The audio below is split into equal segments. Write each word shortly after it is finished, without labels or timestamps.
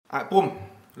Alright, boom.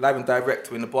 Live and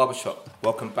direct. We're in the barbershop.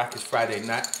 Welcome back. It's Friday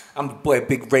night. I'm the boy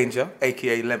Big Ranger,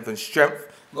 aka Length and Strength.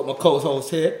 Got my co-host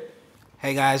here.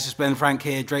 Hey guys, it's Ben Frank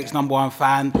here, Drake's #1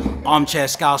 fan, armchair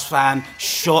Scouse fan,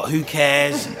 short, who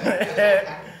cares?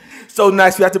 So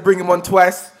nice, we had to bring him on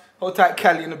twice. Hold tight,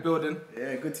 Cali in the building.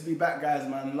 Yeah, good to be back, guys,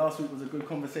 man. Last week was a good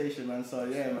conversation, man. So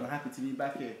yeah, man, happy to be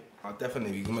back here. Oh,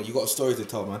 definitely. You got a story to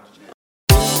tell, man.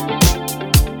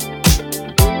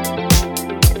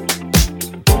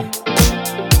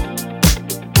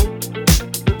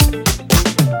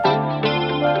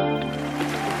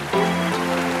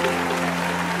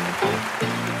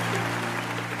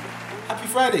 Happy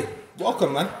Friday.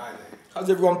 Welcome, man. How's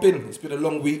everyone been? It's been a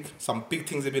long week. Some big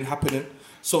things have been happening.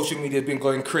 Social media has been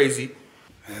going crazy.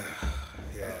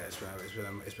 Yeah,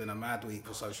 it's been a mad week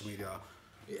for social media.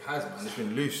 It has, man. It's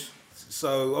been loose.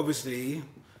 So obviously,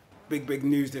 big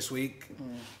news this week.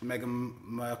 Meghan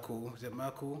Markle, is it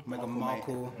Merkel? Meghan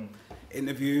Markle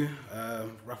interview,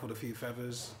 ruffled a few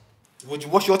feathers.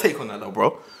 What's your take on that, though,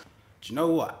 bro? Do you know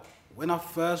what? When I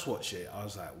first watched it, I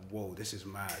was like, whoa, this is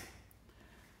mad.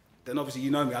 Then obviously, you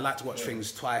know me, I like to watch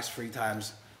things twice, 3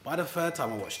 times. By the 3rd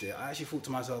time I watched it, I actually thought to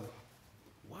myself,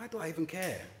 why do I even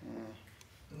care?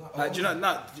 Like, do you know,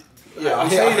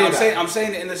 I'm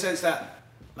saying it in the sense that,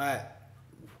 like,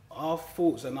 our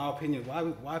thoughts and our opinion,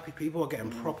 why people are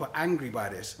getting proper angry by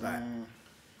this? Fam,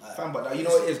 but you know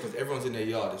what it is? Because everyone's in their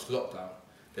yard, it's lockdown.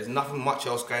 There's nothing much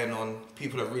else going on.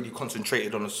 People are really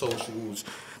concentrated on the socials,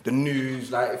 the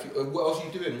news, like, what else are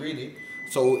you doing, really?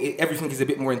 So everything is a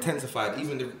bit more intensified,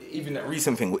 even that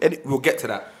recent thing. We'll get to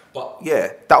that. But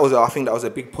yeah, I think that was a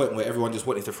big point where everyone just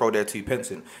wanted to throw their 2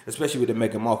 pence in, especially with the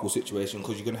Meghan Markle situation,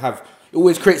 because it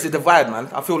always creates a divide, man.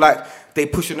 I feel like they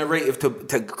push a narrative to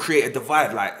create a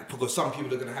divide, like, because some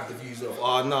people are going to have the views of,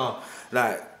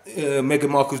 Meghan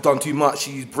Markle's done too much,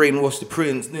 she's brainwashed the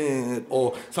prince,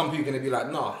 or some people are going to be like,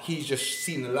 nah, he's just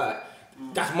seen the light.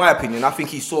 That's my opinion. I think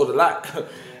he saw the light.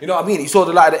 You know what I mean? He saw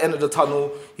the light at the end of the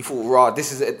tunnel. He thought, rah,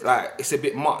 this is it, like, it's a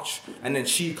bit much. And then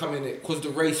she come in, because the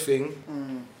race thing.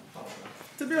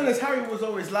 To be honest, Harry was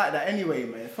always like that anyway,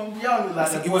 man. From young,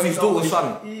 like, he was his daughter's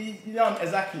son.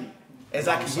 Exactly.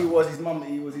 He was his mum.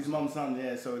 He was his mum's son.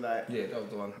 Yeah, so like. Yeah, that was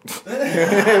the one.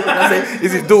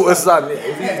 He's his daughter's son.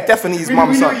 He's definitely his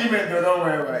mum's son. We knew what you meant, though. Don't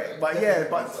worry, right? But yeah,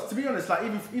 but to be honest, like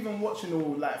even watching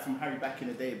all like from Harry back in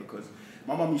the day, because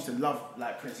my mum used to love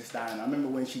like Princess Diana. I remember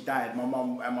when she died, my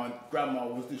mum and my grandma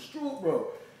was distraught, bro.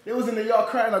 They was in the yard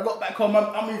crying. I got back home.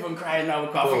 I'm even crying now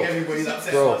because I think everybody's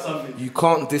upset about something. You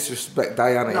can't disrespect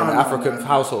Diana in an African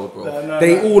household, bro.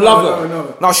 They all love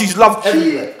her. No, she's loved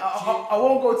everywhere. I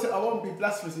won't be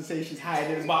blasphemous and say she's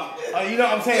hiding, but you know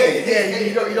what I'm saying? Yeah,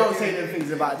 you don't say them things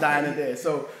about Diana there.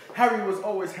 So Harry was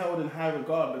always held in high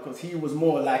regard because he was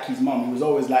more like his mum. He was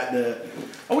always like I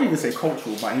wouldn't even say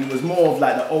cultural, but he was more of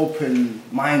like the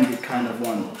open-minded kind of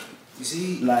one. You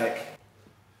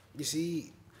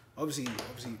see, obviously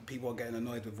people are getting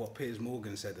annoyed with what Piers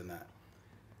Morgan said and that.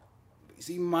 But you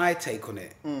see, my take on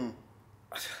it, I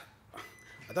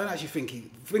don't actually think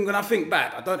when I think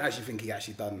back, I don't actually think he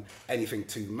actually done anything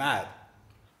too mad.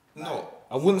 No,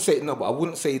 I wouldn't say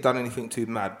he done anything too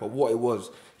mad. But what it was,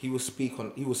 he was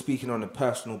speaking on a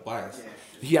personal bias. Yeah.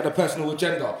 He had a personal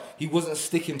agenda. He wasn't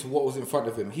sticking to what was in front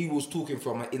of him. He was talking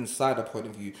from an insider point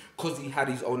of view because he had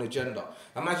his own agenda.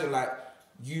 Imagine, like,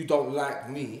 you don't like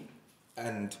me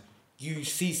and you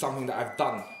see something that I've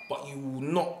done, but you will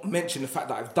not mention the fact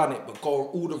that I've done it, but go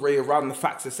all the way around the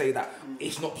facts to say that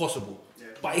it's not possible. Yeah.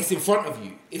 But it's in front of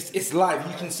you. It's live.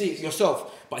 You can see it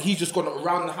yourself. But he's just gone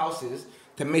around the houses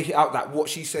to make it out that what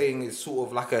she's saying is sort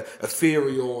of like a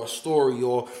theory or a story,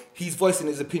 or he's voicing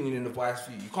his opinion in a biased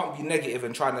view. You can't be negative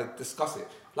and trying to discuss it.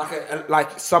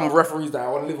 Like some referees that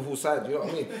are on Liverpool's side, you know what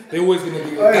I mean? They're always going to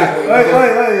be...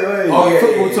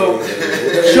 Football talk.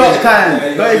 Shot time.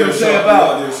 Don't even play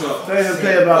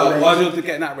about. While you're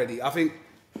getting that ready, I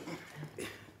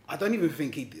don't even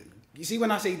think he... You see,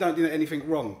 when I say he don't do anything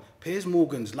wrong, Piers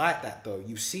Morgan's like that, though.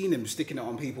 You've seen him sticking it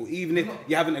on people, even if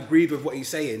you haven't agreed with what he's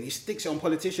saying. He sticks it on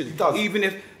politicians. He does. Even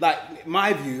if, like,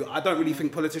 my view, I don't really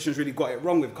think politicians really got it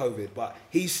wrong with COVID, but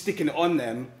he's sticking it on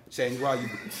them, saying, "Right, you."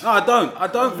 No, I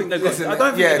don't think they've got. I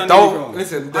don't think they've done anything wrong.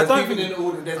 Listen, I don't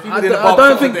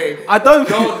think. I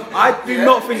do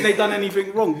not think they've done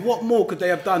anything wrong. What more could they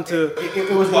have done to? It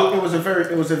was a very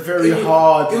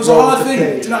hard. It was a hard thing. Do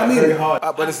you know what I mean? Very hard.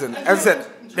 But listen, as I said,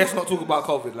 let's not talk about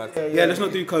COVID, lad. Yeah, let's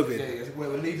not do COVID.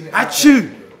 We're leaving it.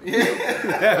 Achoo!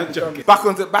 Yeah, I'm joking. Back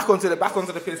onto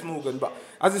the Piers Morgan. But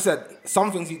as I said,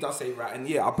 some things he does say right, and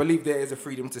yeah, I believe there is a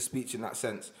freedom to speech in that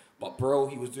sense. But bro,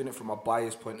 he was doing it from a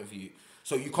biased point of view.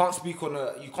 So you can't speak on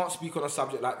a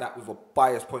subject like that with a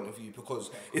biased point of view, because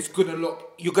it's gonna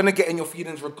look, you're gonna get in your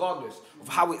feelings regardless of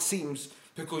how it seems,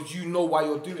 because you know why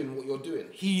you're doing what you're doing.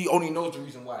 He only knows the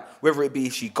reason why. Whether it be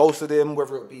she ghosted him,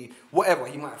 whether it be whatever,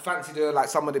 he might have fancied her, like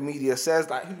some of the media says.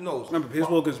 Like, who knows? Remember, Piers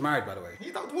Morgan's married, by the way.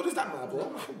 What does that matter,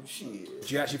 bro? Oh, shit.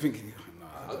 Do you actually think?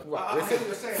 Nah.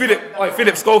 Right,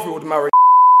 Philip Schofield married.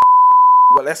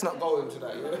 Well, let's not go into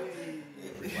that.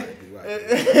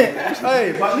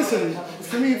 Hey, but listen,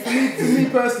 for me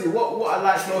personally, what I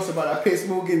like most about that Piers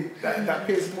Morgan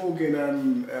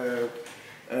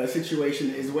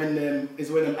situation is when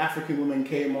them African women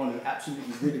came on and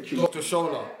absolutely ridiculed. Dr.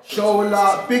 Shola.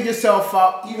 Shola, big yourself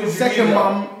up, even second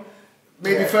mum,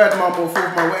 maybe third mum or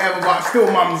fourth mum, whatever, but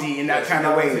still mumsy in that kind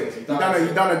of way.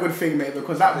 You done a good thing, mate,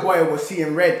 because that boy was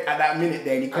seeing red at that minute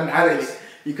there and he couldn't handle it.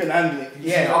 You couldn't handle it.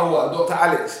 Yeah. Dr.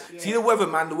 Alex. Yeah. See the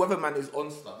weatherman? The weatherman is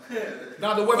on stuff.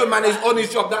 Now the weatherman is on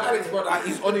his job. That Alex brother,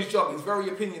 he's on his job. He's very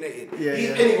opinionated. Yeah,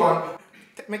 anyone,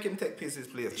 make him take pisses,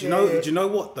 please. Do you know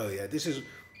what though? Yeah, this is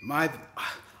my.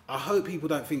 I hope people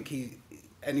don't think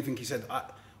anything he said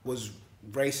was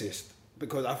racist,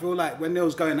 because I feel like when they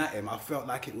was going at him, I felt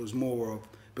like it was more of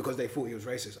because they thought he was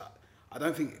racist. I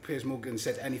don't think Piers Morgan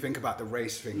said anything about the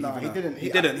race thing. No, he didn't. He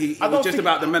didn't. He was just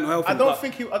about the mental health thing.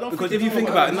 Because if you think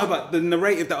about it, the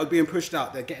narrative that was being pushed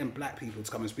out, they're getting black people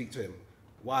to come and speak to him.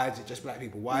 Why is it just black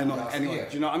people? Why not anyone?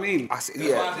 Do you know what I mean?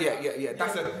 Yeah.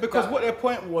 Because what their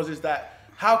point was is that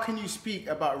how can you speak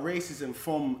about racism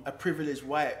from a privileged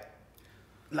white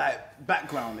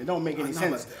background? It don't make any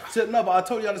sense. But I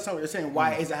totally understand what you're saying.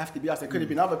 Why does it have to be us? There could have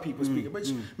been other people speaking,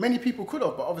 which many people could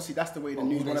have, but obviously that's the way the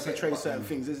news want to portray certain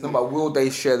things, isn't it? But will they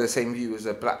share the same view as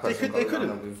a black person? They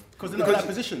couldn't, because they're not in that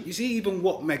position. You see, even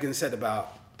what Meghan said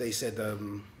about, they said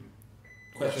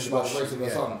questions about the race of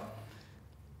their son.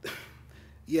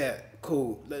 Yeah,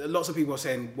 cool. Lots of people are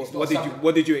saying,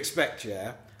 what did you expect?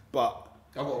 Yeah, but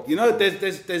you know,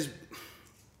 there's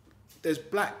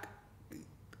black.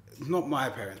 Not my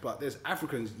parents, but there's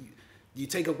Africans. You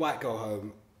take a white girl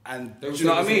home, and do you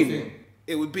know what I mean?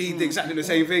 It would be exactly the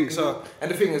same thing. So,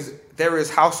 and the thing is, there is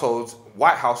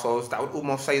white households, that would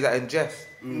almost say that in jest.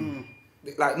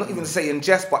 Like, not even say in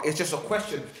jest, but it's just a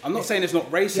question. I'm not saying it's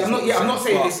not racist. I'm not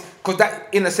saying this, because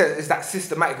that, in a sense, is that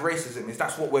systematic racism.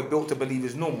 That's what we're built to believe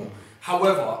is normal.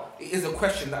 However, it is a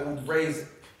question that would raise.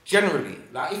 Generally,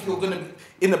 like if you're gonna be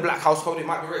in a black household, it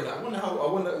might be raised. Like, I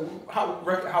wonder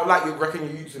how like you reckon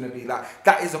your youth's gonna be. Like,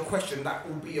 that is a question that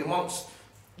will be amongst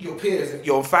your peers,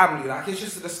 your family. Like, it's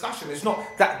just a discussion. It's not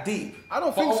that deep. I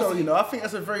don't think so. You know, I think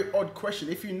that's a very odd question.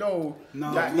 If you know,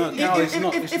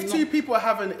 if two people are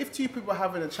having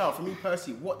a child, for me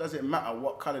personally, what does it matter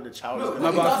what color the child is? It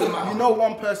doesn't matter. You know,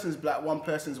 one person's black, one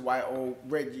person's white or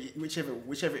red,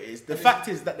 whichever it is. The fact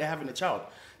is that they're having a child.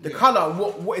 The colour,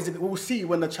 what is it? We'll see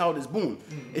when the child is born.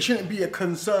 It shouldn't be a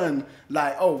concern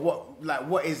like, what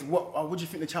do you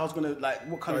think the child's gonna like?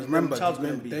 What colour is the child's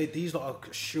gonna be? These lot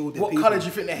are shielded. What colour do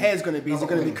you think the hair's gonna be? Is it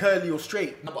gonna be curly or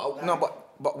straight?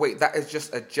 But wait, that is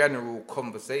just a general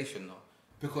conversation, though.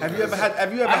 Because have you ever had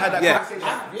that conversation?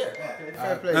 Yeah.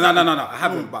 Fair play. No, I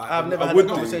haven't. But I've never had that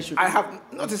conversation. I have,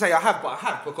 not to say I have, but I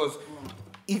have, because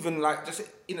even like just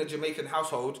in a Jamaican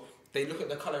household, they look at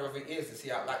the colour of their ears to see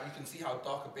how, like, you can see how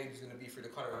dark a baby's gonna be through the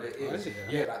colour of their ears.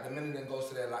 Yeah, like the melanin goes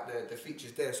to their, like the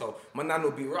features there. So my nan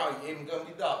will be right, you ain't gonna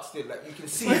be dark still. Like, you can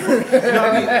see, you know what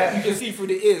I mean? You can see through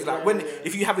the ears. Like,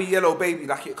 if you have a yellow baby,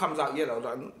 like, it comes out yellow.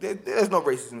 Like, there's no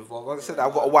racism involved. Like I said,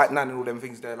 I've got a white nan and all them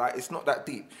things there. Like, it's not that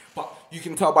deep. But you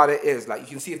can tell by their ears. Like, you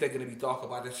can see if they're gonna be darker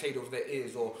by the shade of their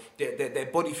ears or their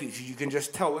body features. You can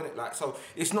just tell, innit? Like, so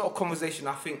it's not a conversation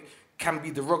I think can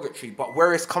be derogatory, but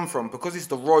where it's come from, because it's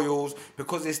the royals,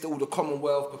 because it's all the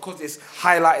Commonwealth, because it's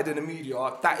highlighted in the media,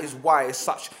 that is why it's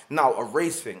such now a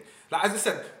race thing. Like, as I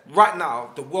said, right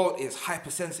now the world is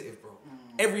hypersensitive, bro.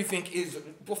 Everything is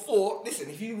before. Listen,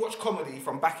 if you watch comedy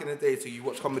from back in the day to you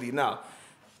watch comedy now,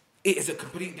 it is a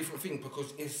completely different thing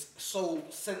because it's so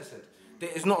censored. There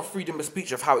is not a freedom of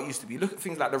speech of how it used to be. Look at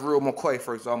things like The Real McCoy,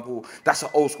 for example. That's an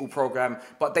old school program,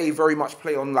 but they very much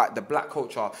play on like the black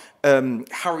culture.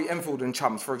 Harry Enfield and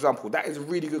Chums, for example. That is a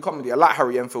really good comedy. I like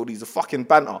Harry Enfield. He's a fucking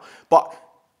banter. But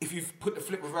if you put the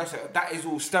flip reverse, that is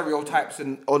all stereotypes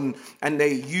and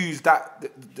they use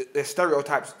their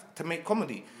stereotypes to make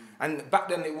comedy. And back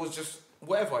then it was just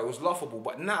whatever, it was laughable.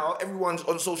 But now everyone's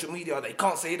on social media. They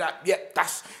can't say that. Yeah,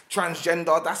 that's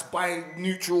transgender. That's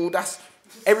bi-neutral. That's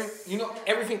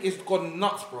everything is gone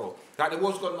nuts, bro. Like, the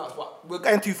world's gone nuts, but we're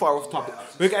getting too far off topic.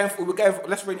 We're going.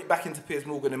 Let's bring it back into Piers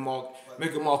Morgan and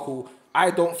Meghan Markle.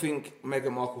 I don't think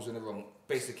Meghan Markle's in the wrong.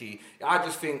 Basically, I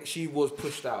just think she was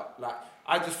pushed out. Like,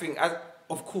 I just think, as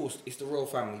of course, it's the royal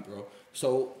family, bro.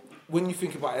 So when you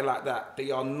think about it like that,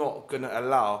 they are not gonna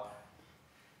allow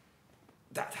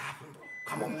that to happen, bro.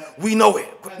 Come on, we know it.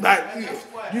 Like,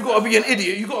 you gotta be an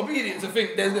idiot. You gotta be an idiot to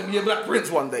think there's gonna be a Black Prince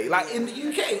one day. Like in the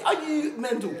UK, are you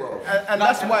mental, bro? And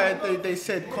that's why they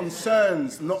said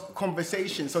concerns, not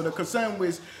conversations. So the concern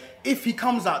was, if he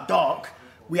comes out dark,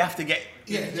 we have to get.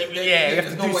 We have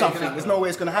to do something. There's no way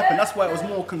it's gonna happen. That's why it was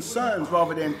more concerns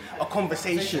rather than a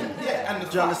conversation. Yeah, and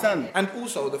do you understand? And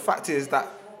also the fact is that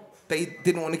they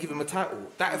didn't want to give him a title.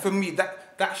 That for me,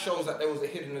 that shows that there was a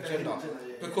hidden agenda.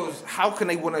 Because how can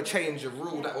they want to change a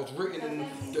rule that was written in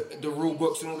the rule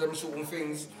books and all them sort of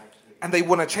things, and they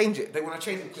want to change it? They want to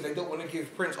change it because they don't want to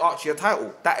give Prince Archie a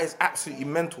title. That is absolutely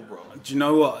mental, bro. Do you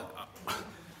know what?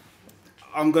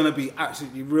 I'm gonna be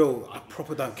absolutely real. I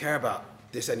proper don't care about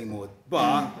this anymore.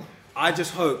 But I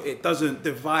just hope it doesn't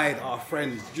divide our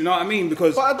friends. Do you know what I mean?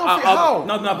 Because but I don't think how.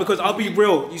 No, because I'll be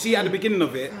real. You see, at the beginning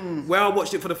of it, where I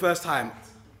watched it for the first time,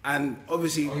 and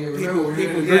obviously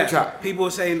people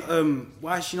were saying,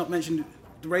 why has she not mentioned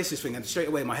the racist thing? And straight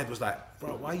away my head was like,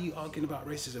 bro, why are you arguing about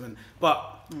racism?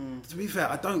 But to be fair,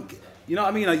 I don't. You know what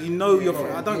I mean? Like,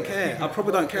 I don't care. I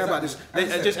probably don't care about this.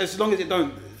 Just as long as it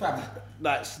don't.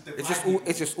 Like,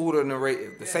 it's just all the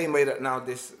narrative. The same way that now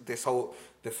this whole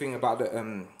the thing about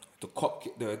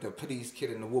the police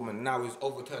killing the woman now is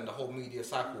overturned the whole media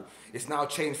cycle. It's now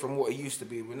changed from what it used to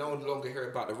be. We're no longer hearing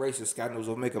about the racist scandals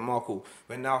of Meghan Markle.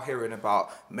 We're now hearing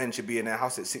about men should be in their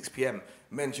house at 6 p.m.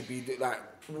 Men should be like,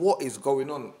 what is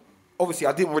going on? Obviously,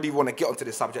 I didn't really want to get onto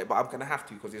this subject, but I'm going to have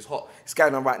to because it's hot. It's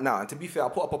going on right now. And to be fair, I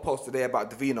put up a post today about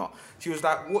Davina. She was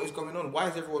like, what is going on? Why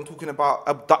is everyone talking about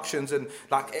abductions and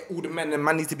like all the men and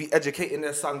man need to be educating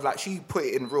their sons? Like, she put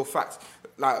it in real facts.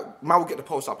 Like, man will get the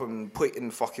post up and put it in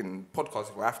the fucking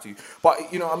podcast if I have to.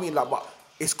 But, you know what I mean? Like, but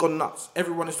it's gone nuts.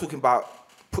 Everyone is talking about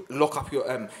lock up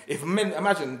your... if men...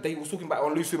 Imagine, they was talking about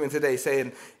on Loose Women today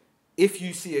saying, if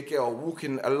you see a girl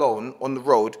walking alone on the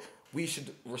road, we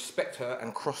should respect her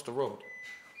and cross the road.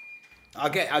 I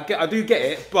do get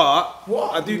it, but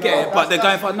what? I do get it, but they're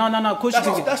going for no. Of course you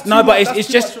think that's no, too but much, it's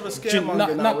just too much of a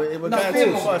scaremonger now. We're going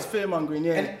too far. It's fear-mongering,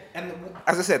 yeah. And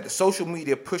as I said, the social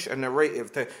media push a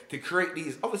narrative to create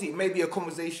these. Obviously, it may be a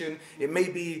conversation. It may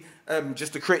be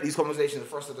just to create these conversations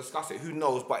for us to discuss it. Who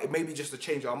knows? But it may be just to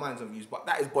change our minds and views. But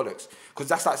that is bollocks. Because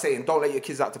that's like saying, don't let your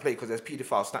kids out to play because there's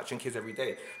paedophiles snatching kids every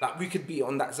day. Like, we could be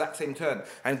on that exact same turn.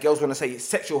 And girls want to say it's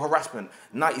sexual harassment.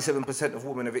 97% of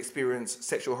women have experienced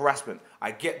sexual harassment.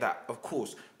 I get that. Of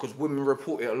course, because women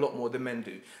report it a lot more than men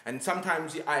do. And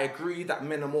sometimes I agree that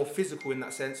men are more physical in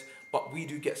that sense, but we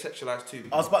do get sexualized too.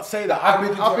 I was about to say that.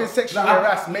 I've been sexually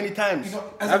harassed many times. You know,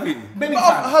 many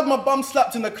times. I had my bum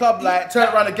slapped in the club, like, turn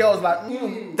around the girls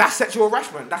like, That's sexual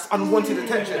harassment. That's unwanted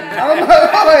attention. I'm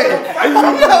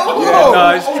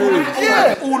no, it's true.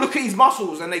 Yeah. Oh, look at his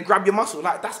muscles, and they grab your muscle.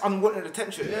 Like, that's unwanted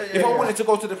attention. If I wanted to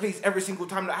go to the police every single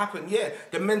time that happened,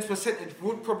 the men's percentage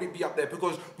would probably be up there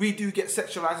because we do get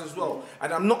sexualized as well.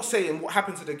 And I'm not saying what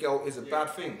happened to the girl is a bad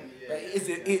thing.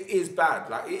 It is bad.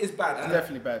 Like, it is bad. It's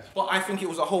definitely bad. But I think it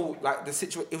was a whole, like, the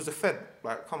situation, it was a Fed.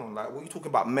 Like, come on, like, what are you talking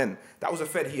about men? That was a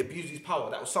Fed, he abused his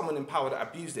power. That was someone in power that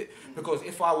abused it. Because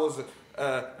if I was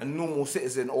a normal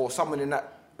citizen or someone in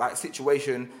that, like,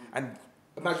 situation, and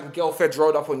imagine girl Feds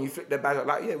rolled up on you, flipped their badge,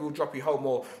 like, yeah, we'll drop you home,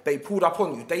 or they pulled up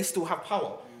on you, they still have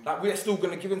power. Like, we're still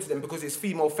going to give in to them because it's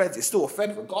female Feds. It's still a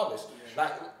Fed regardless.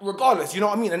 Like, regardless, you know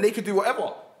what I mean? And they could do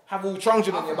whatever. Have all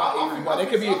truncheon on your back, but they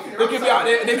could be out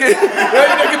there. They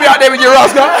could be out there with your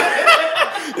Oscar.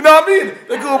 You know what I mean?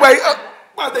 They could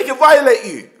but they can violate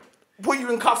you, put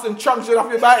you in cuffs and truncheon off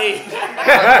your body.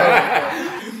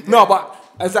 No, but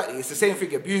exactly, it's the same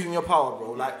thing. Abusing your power,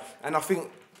 bro. Like, and I think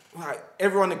like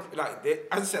everyone, like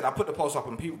as I said, I put the post up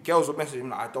and girls would message him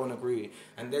like, I don't agree,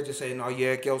 and they're just saying, oh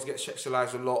yeah, girls get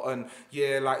sexualized a lot, and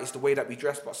yeah, like it's the way that we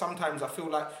dress. But sometimes I feel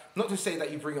like, not to say that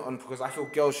you bring it on, because I feel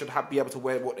girls should be able to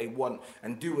wear what they want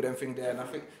and do with everything there, and I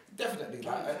think definitely,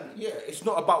 like, it's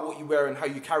not about what you wear and how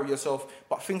you carry yourself,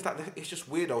 but things like that, it's just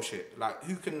weirdo shit. Like,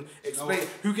 who can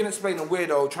explain a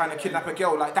weirdo trying to kidnap a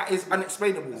girl? Like, that is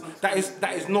unexplainable. That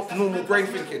is not normal brain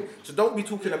thinking. So don't be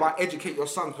talking about educate your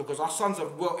sons, because our sons are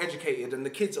well educated and the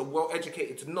kids are well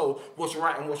educated to know what's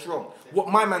right and what's wrong. What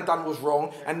my man done was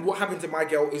wrong, and what happened to my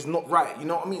girl is not right. You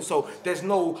know what I mean? So there's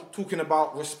no talking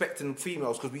about respecting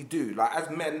females, because we do. Like, as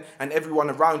men and everyone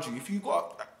around you, if you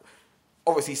got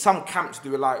obviously some camps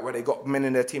do it like where they got men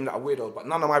in their team that are weirdos, but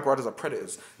none of my brothers are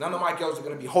predators. None of my girls are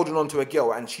going to be holding on to a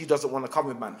girl and she doesn't want to come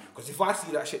with man. Because if I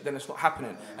see that shit, then it's not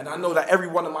happening. And I know that every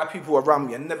one of my people around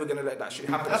me are never going to let that shit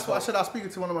happen. That's what I said. I was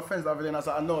speaking to one of my friends the other day, and I was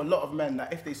like, I know a lot of men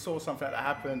that if they saw something like that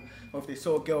happen, or if they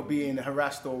saw a girl being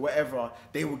harassed or whatever,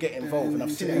 they will get involved. And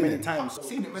I've seen it many times. I've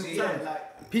seen it many times.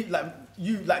 Like people,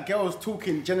 like girls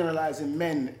talking, generalizing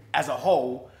men as a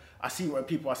whole. I see what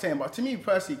people are saying, but to me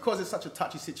personally, because it's such a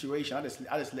touchy situation, I just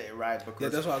let it ride. Because, yeah,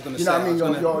 that's what I was gonna say. say. You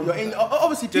know what I mean? You're in.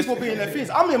 Obviously, people being in their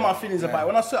feelings. I'm in my feelings about it.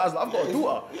 When I saw it, I was like, I've got a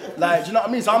daughter. Like, do you know what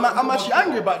I mean? So I'm actually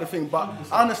angry about the thing, but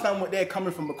I understand what they're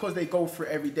coming from because they go through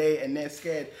it every day and they're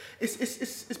scared.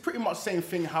 It's pretty much the same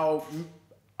thing how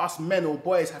us men or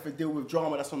boys have to deal with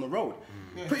drama that's on the road.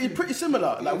 Pretty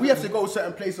similar. Like we have to go a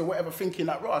certain place or whatever, thinking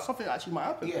that something actually might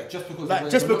happen. Yeah, just because. Like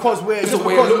just because we're just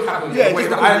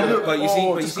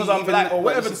because I'm black or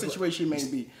whatever the situation may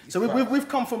be. So we've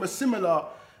come from a similar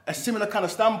kind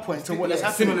of standpoint to what has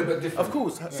happened. Similar but different. Of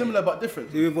course, similar but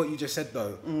different. With what you just said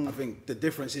though, I think the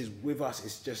difference is with us,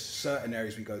 it's just certain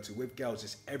areas we go to. With girls,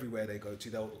 it's everywhere they go to.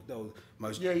 They'll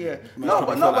most. Yeah. No,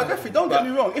 but definitely. Don't get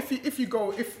me wrong. If you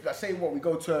go, let's say we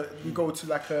go to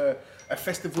like a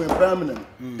festival in Birmingham,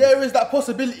 there is that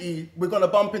possibility we're gonna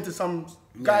bump into some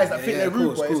guys that think they're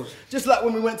rude boys. Just like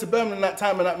when we went to Birmingham that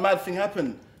time and that mad thing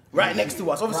happened right next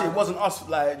to us. Obviously, it wasn't us.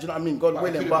 Like, do you know what I mean? God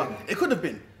willing, but it could have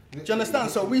been. Do you understand?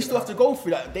 So we still have to go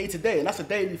through that day to day, and that's a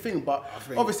daily thing. But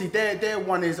obviously, their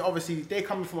one is obviously they're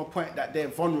coming from a point that they're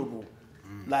vulnerable.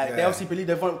 Like they obviously believe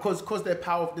they're vulnerable because they're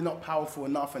not powerful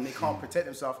enough, and they can't protect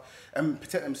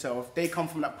themselves. They come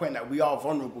from that point that we are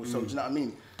vulnerable. So do you know what I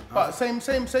mean? But same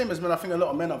as men. I think a lot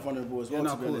of men are vulnerable as well.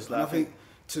 To be honest, like, I think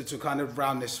to kind of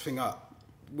round this thing up,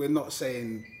 we're not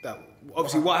saying that.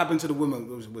 Obviously, what happened to the woman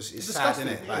was sad, isn't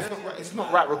it? Like, it's not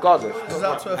right, regardless. It's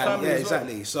out to her family. Yeah, as well.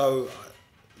 exactly. So.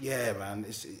 Yeah, man.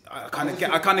 I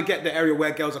kind of get the area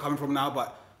where girls are coming from now,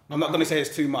 but I'm not gonna say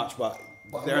it's too much. But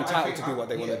they're entitled to do what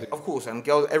they want to do. Of course, and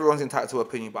girls, everyone's entitled to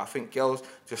opinion, but I think girls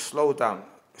just slow down,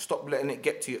 stop letting it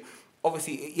get to you.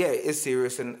 Obviously, yeah, it is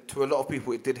serious, and to a lot of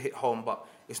people, it did hit home, but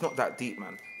it's not that deep,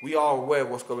 man. We are aware of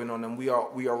what's going on, and we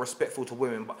are respectful to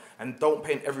women, and don't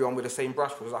paint everyone with the same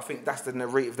brush, because I think that's the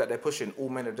narrative that they're pushing. All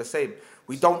men are the same.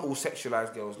 We don't all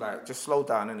sexualize girls. Like, just slow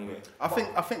down anyway. I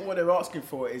think what they're asking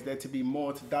for is there to be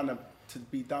more to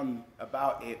be done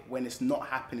about it when it's not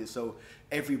happening, so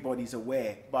everybody's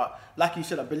aware. But like you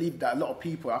said, I believe that a lot of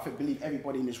people, believe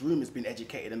everybody in this room has been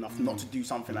educated enough not to do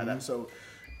something like that. So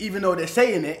even though they're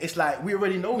saying it, it's like we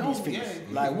already know these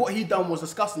things. Like what he done was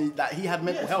disgusting. That he had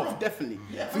mental health, definitely.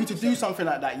 For you to do something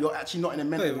like that, you're actually not in a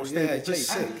mental stable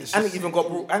place. And it even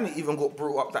got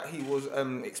brought up that he was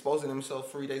exposing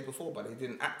himself 3 days before, but he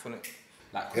didn't act on it.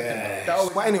 Like,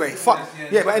 but anyway,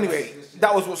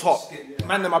 that was what's hot.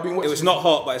 Man, I've been watching. It was not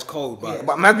hot, but it's cold.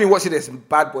 But man's been watching this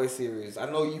Bad Boy series.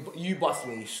 I know you bust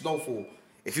me, Snowfall.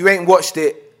 If you ain't watched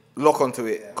it, lock onto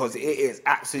it, because it is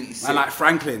absolutely sick. Man like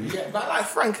Franklin. Yeah, man like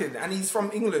Franklin, and he's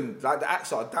from England, like the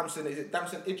actor, Damson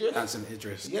Idris? Damson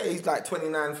Idris. Yeah, he's like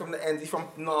 29 from the end, he's from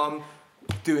Nam,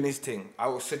 doing his thing. I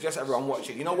would suggest everyone watch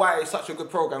it. You know why it's such a good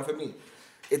program for me?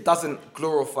 It doesn't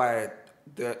glorify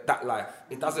that life.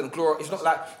 It doesn't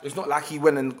glorify, it's not like he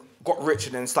went and got rich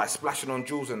and then started splashing on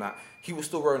jewels and that. He was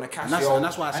still wearing a Casio. And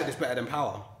that's why I said it's better than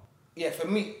Power. Yeah, for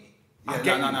me.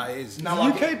 Yeah, no, it is. Now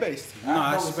UK based?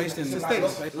 No, it's based in the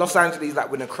States. Los Angeles,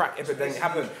 like when the crack epidemic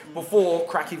happened, before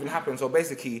crack even happened. So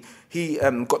basically, he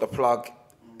got the plug,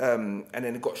 and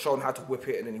then got shown how to whip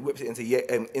it, and then he whipped it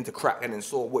into crack, and then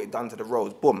saw what it done to the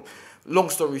roads. Boom. Long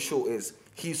story short is,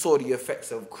 he saw the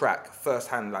effects of crack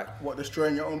firsthand, like what,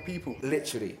 destroying your own people.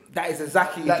 Literally, that is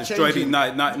exactly that destroyed him. No,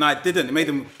 it didn't. It made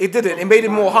him. It didn't. It made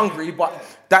him more hungry, but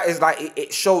that is like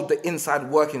it showed the inside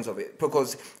workings of it,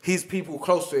 because his people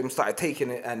close to him started taking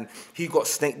it, and he got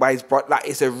snaked by his brother. Like,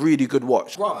 it's a really good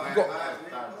watch. Hold on.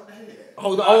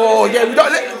 Oh yeah, we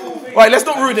don't. Right, let's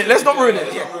not ruin it.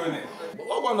 Yeah.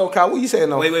 What about no, Cal? What are you saying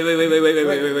now? Wait.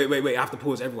 I have to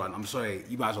pause everyone. I'm sorry.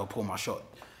 You might as well pour my shot.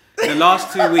 In the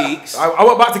last 2 weeks... I'm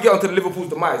about to get onto the Liverpool's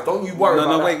demise. Don't you worry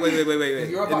about that.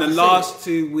 Wait. In the last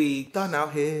 2 weeks... Done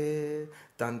out here.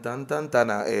 Done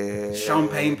out here.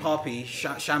 Champagne Papi.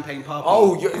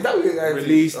 Oh, is that what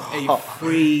released a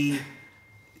free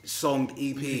songed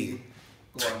EP.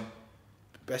 Go on.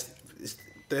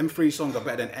 Them 3 songs are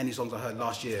better than any songs I heard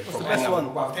last year. What's the best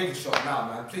one? Well, take a shot now,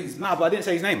 man. Please. Nah, but I didn't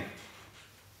say his name.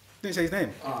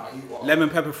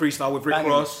 Lemon Pepper Freestyle with Rick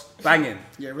Ross. Banging.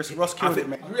 Yeah, Ross killed it,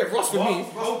 man. Yeah, Ross for me.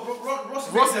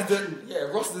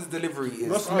 Ross's delivery is...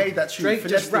 Ross made that tune. Drake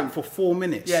just rapped for 4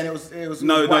 minutes. Yeah, and it was...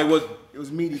 No, it was... It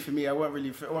was meaty for me. I wasn't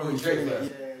really feeling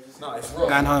it. No, it's Ross.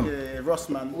 Going home. Yeah, Ross,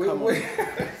 man. Come on.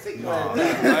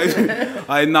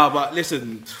 I know, but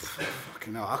listen,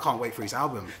 fucking hell, I can't wait for his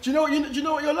album. Do you know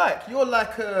what you're like?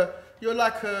 You're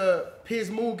like Piers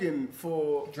Morgan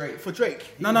for Drake.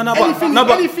 No, Anything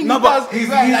but he does, he's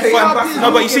right, UK like, how ambassador. Piers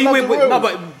no, but you Morgan see, does the world. no,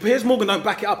 but Piers Morgan don't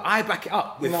back it up. I back it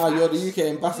up with Nah, you're the UK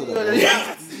ambassador.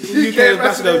 UK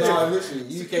ambassador. Nah,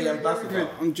 literally, UK ambassador.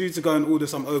 I'm due to go and order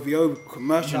some OVO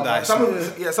merchandise. Some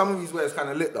of these wears kind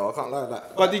of lit though. I can't lie to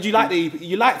that. But did you like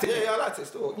you liked it? Yeah, I liked it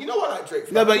still. You know what I like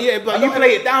Drake? No, but you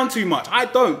play it down too much. I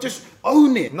don't. Just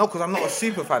own it. No, because I'm not a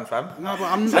super fan, fam. No, but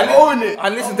I'm. Own it. I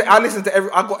listen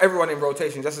to I got everyone in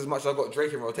rotation just as much as I got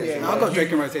Drake in rotation. I got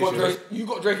Drake in rotation. You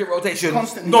got Drake in rotation.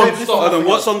 Constantly. Non-stop. Hold on,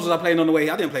 what songs was I playing on the way?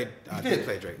 I didn't play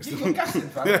Drake. You got gassing,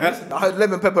 fam. I heard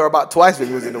Lemon Pepper about twice when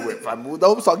he was in the whip, fam.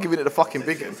 Don't start giving it the fucking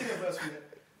big one.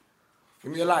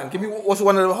 Give me a line. Give me what's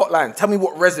one of the hot lines. Tell me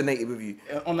what resonated with you.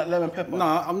 On that Lemon Pepper. No,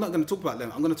 I'm not going to talk about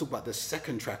them. I'm going to talk about the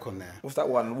second track on there. What's that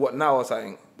one? What now or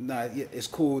something? No, it's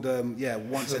called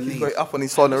Wants and He's Needs. got it up on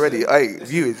his phone already. Hey,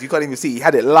 viewers, you can't even see. He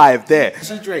had it live there.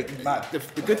 See Drake, like,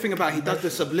 the good thing about he does the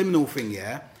subliminal thing,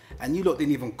 yeah? And you lot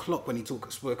didn't even clock when he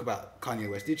spoke about Kanye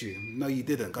West, did you? No, you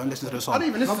didn't. Go and listen to the song. I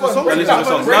didn't even listen to Go the on, song. break it down.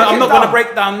 No, Break I'm it not down. going to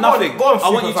break down nothing. Go on, I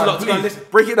want you Superfan, to lot to go and please. listen.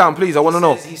 Break it down, please. I want to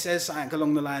know. He says something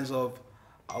along the lines of,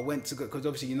 I went to go, because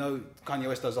obviously, you know, Kanye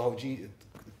West does the whole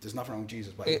there's nothing wrong with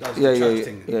Jesus, but he does the church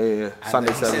thing. Yeah. And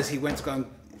Sunday he service. says he went to go and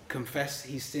confess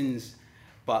his sins,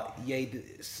 but Ye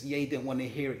didn't want to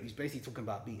hear it. He's basically talking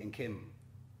about beating Kim.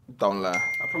 Don't lie.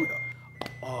 I promise.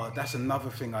 Oh, that's another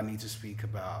thing I need to speak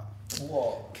about.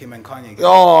 What? Kim and Kanye.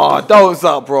 Oh, don't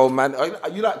stop, bro, man.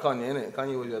 You like Kanye, innit?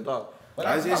 Kanye was your dog.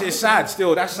 It's sad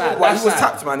still. That's sad. Well, That's he was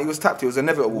sad. tapped, man. He was tapped. It was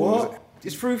inevitable. What?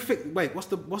 It's through wait. What's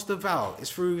the vow? It's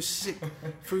through Sickness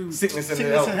and Sickness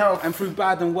and health. and through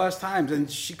bad and worse times, and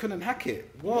she couldn't hack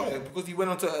it. What? Yeah, because he went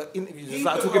on to interviews and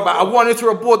started talking about, I wanted to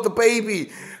abort the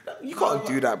baby. You can't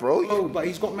do that, bro. Oh, but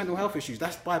he's got mental health issues.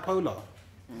 That's bipolar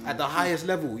at the highest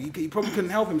level. He probably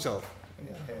couldn't help himself.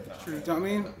 Do you know what I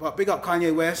mean? But big up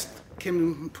Kanye West.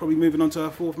 Kim probably moving on to her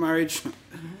fourth marriage.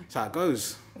 That's how it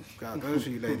goes. That's how it goes for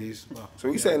you ladies. But, So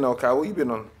what you saying now, Kyle? What you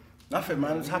been on? Nothing,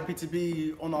 man. I was happy to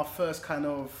be on our first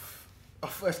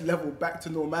level back to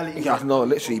normality. Yeah, no,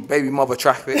 literally, baby mother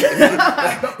traffic.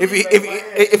 if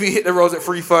he hit the roads at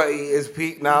 3:30, it's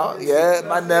peak now. Yeah,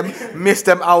 man, them missed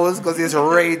them hours because there's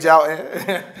rage out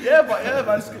here. Yeah,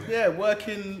 man. It's good. Yeah,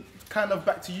 working kind of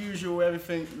back to usual.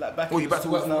 Everything like back. Oh, in you the back to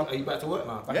schools work now? now? Are you back to work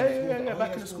now? Yeah.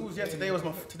 Back in the schools. Yeah, today was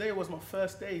my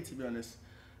first day, to be honest.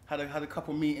 Had a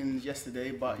couple meetings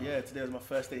yesterday, but yeah, today was my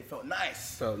first day. It felt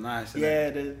nice. felt nice. Yeah,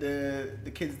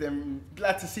 the kids them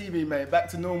glad to see me, mate. Back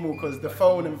to normal because the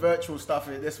phone and virtual stuff.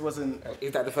 This wasn't.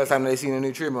 Is that the first time they seen a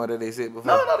new trim or did they see it before?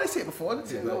 No, they see it before.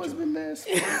 It's always been there.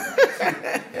 You know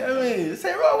what I mean? They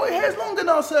say, "Right, well, your hair's longer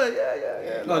now, sir."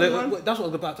 Yeah. No, Long, man. that's what I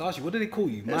was about to ask you. What do they call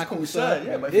you? Yeah, it's Michael called Sir?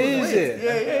 Yeah, but Is it?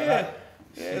 Yeah.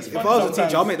 It's If fun I was a teacher,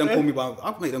 sometimes. I'll make them call me.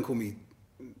 I'll make them call me.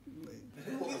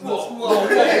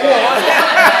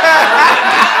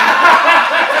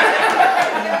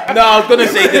 No, I was gonna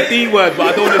say the D word, but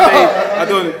I don't want to say. I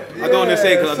don't want to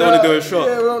say because I don't want to do a shot.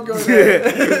 Yeah, we won't go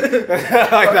there.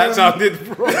 Like that sounded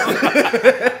wrong.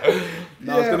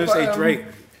 No, I was gonna but, say Drake.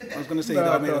 I was gonna say no,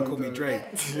 that made them don't, call me don't. Drake.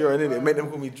 You're an idiot. Make them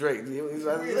call me Drake. He's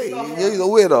a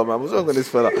weirdo, man. What's wrong with this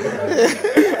fella?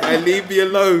 Hey, leave me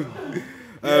alone.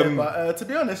 But to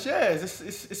be honest, yeah,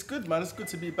 it's good, man. It's good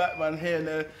to be back, man.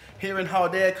 Hearing how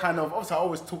they're kind of. Obviously, I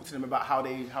always talk to them about how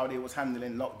they was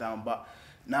handling lockdown, but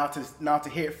now to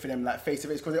hear it for them like face to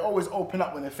face, because they always open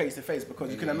up when they're face to face.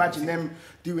 Because you can imagine them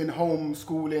doing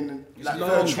homeschooling and like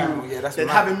virtual. Yeah, that's then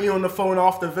mad. having me on the phone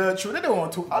after virtual. They don't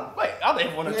want to talk. I don't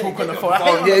even want to talk on the phone. I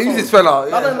hate on Yeah, the use phone. this fella. I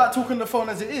Yeah. don't like talking on the phone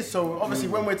as it is. So obviously,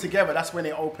 when we're together, that's when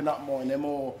they open up more and they're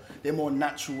more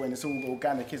natural and it's all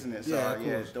organic, isn't it? So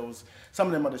Yeah, of course. some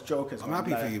of them are just jokers. I'm man.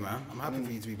 happy Like, for you, man. I'm happy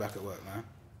for you to be back at work, man.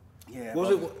 Yeah. What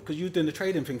was it? Because you were doing the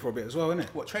trading thing for a bit as well, innit?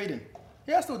 What, trading?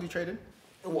 Yeah, I still do trading.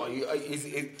 What? Is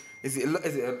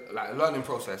it like a learning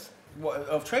process? What,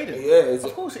 of trading? Yeah, is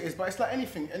of it? course it is, but it's like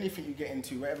anything you get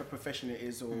into, whatever profession it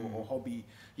is or hobby,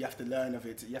 you have to learn of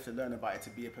it. You have to learn about it to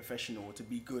be a professional or to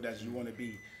be good as you want to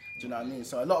be. Do you know what I mean?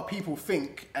 So a lot of people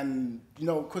think, and you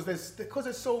know, because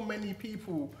there's so many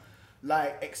people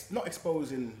like not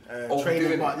exposing Overdoing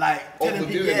trading, it. but like telling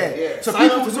people, Overdoing it, yeah. So Sign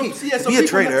people, up to me. so Be a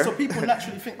trader. So people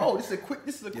naturally think, oh, this is a quick.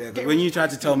 Yeah, but when you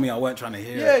tried to tell me, I weren't trying to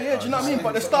hear Yeah, it. do you know what I mean?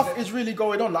 But the stuff is really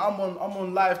going on. Like I'm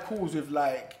on live calls with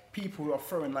like people who are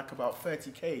throwing like about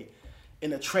 30k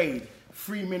in a trade.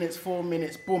 3 minutes, 4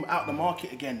 minutes, boom, out the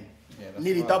market again.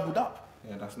 Nearly doubled up.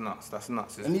 Yeah, that's nuts. That's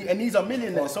nuts. And these are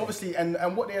millionaires, obviously, and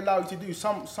what they allow you to do,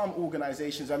 some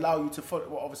organisations allow you to follow,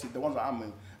 well, obviously the ones that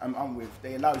I'm with,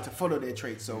 they allow you to follow their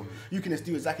trade, so you can just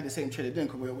do exactly the same trade they're doing,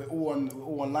 because we're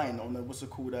all online on the, what's it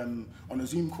called, on a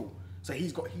Zoom call. So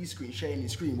he's got his screen, sharing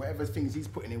his screen, whatever things he's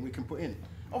putting in, we can put in.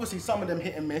 Obviously some of them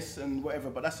hit and miss and whatever,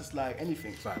 but that's just like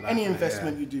anything. Any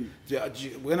investment you do.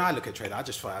 When I look at trading, I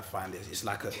just find it's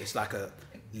like a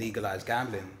legalised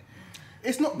gambling.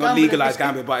 It's not legalised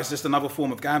gambling, but it's just another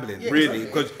form of gambling, really.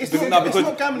 Because it's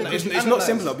not gambling. It's not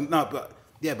simple. No, but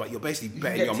you're basically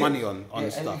betting your money on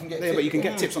stuff. Yeah, but you can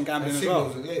get tips on gambling as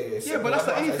well. Yeah, but that's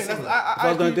not anything. If I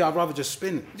was going to do it, I'd rather just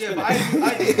spin it. Yeah, but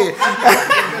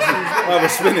I'd rather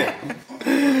spin it.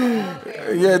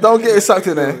 Yeah, don't get it sucked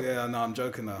in there. Yeah, no, I'm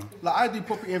joking now. Like I do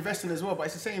property investing as well, but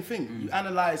it's the same thing. You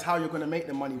analyze how you're going to make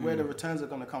the money, where the returns are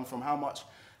going to come from, how much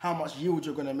yield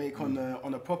you're going to make on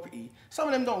the property. Some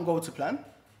of them don't go to plan.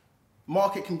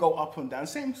 Market can go up and down.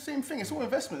 Same thing. It's all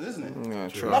investment, isn't it? Yeah,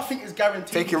 true. Nothing is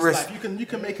guaranteed. Take your risk. Life. You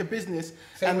can make a business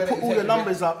and put all the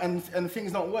numbers up, and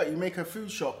things don't work. You make a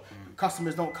food shop,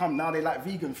 customers don't come. Now they like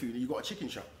vegan food. You got a chicken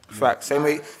shop. Fact. Same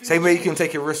way you can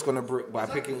take a risk on a brick by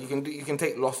picking. You can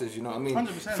take losses. You know what I mean?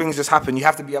 100%. Things just happen. You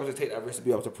have to be able to take that risk to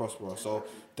be able to prosper. So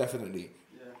definitely.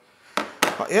 Yeah.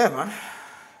 But yeah, man,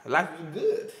 life is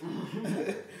good.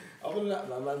 Other than that,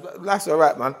 man, life's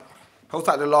alright, man. Hold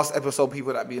tight the last episode,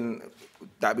 people that been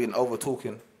over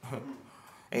talking.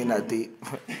 Ain't that deep.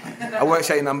 I weren't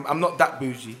saying I'm not that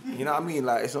bougie. You know what I mean?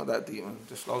 Like it's not that deep, man.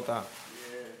 Just slow down.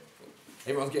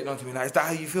 Everyone's getting on to me like, is that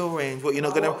how you feel, Range? What, you're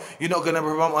not gonna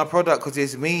promote my product because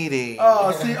it's meaty.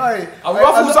 Oh, see, a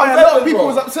lot of people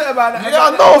was upset about that. Yeah, I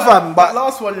know, fam. But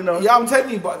last one, you know. Yeah, I'm telling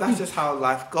you, but that's just how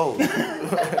life goes.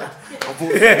 That's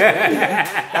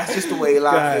just the way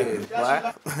life is,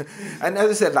 right? And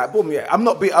as I said, like, boom, yeah, I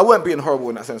weren't being horrible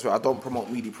in that sense where I don't promote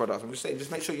meaty products. I'm just saying,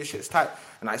 just make sure your shit's tight,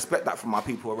 and I expect that from my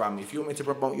people around me. If you want me to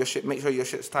promote your shit, make sure your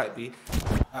shit's tight, B.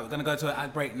 Alright, we're gonna go to an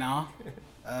ad break now.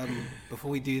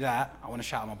 Before we do that, I want to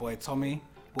shout out my boy Tommy.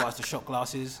 Bought us the shot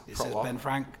glasses. It says Ben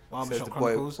Frank, Barbershop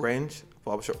Chronicles. Boy Range,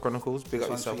 Barbershop Chronicles. Big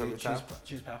up yourself every time.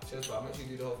 Cheers, pal. Cheers, pal. Make sure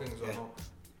you do the whole thing as well.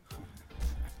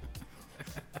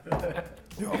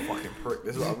 You're a fucking prick,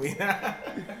 that's what I mean.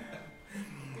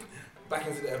 Back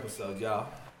into the episode, y'all.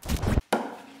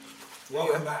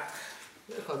 Welcome back.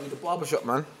 Yeah, can't do the barbershop,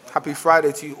 man. Happy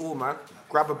Friday to you all, man.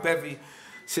 Grab a bevy,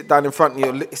 sit down in front of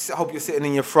you. I hope you're sitting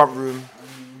in your front room.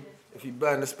 If you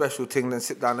burn the special thing, then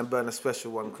sit down and burn a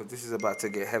special one, because this is about to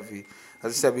get heavy.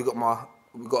 As I said, we got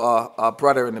our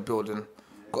brother in the building.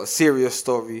 Got a serious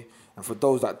story, and for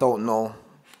those that don't know,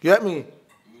 you get me,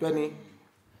 Benny?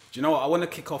 Do you know what? I want to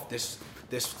kick off this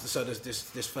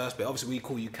first bit. Obviously, we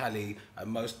call you Cali, and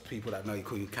most people that know you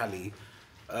call you Cali.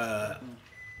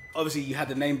 Obviously, you had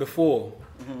the name before.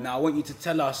 Mm-hmm. Now, I want you to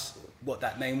tell us what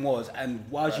that name was, and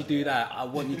whilst you do that, I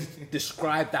want you to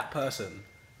describe that person.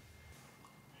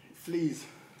 Fleas.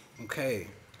 Okay.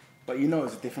 But you know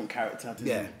it's a different character.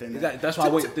 That's why I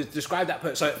want you to describe that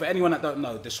person. So for anyone that don't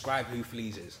know, describe who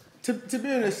Fleas is. To be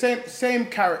honest, same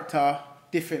character,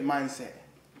 different mindset.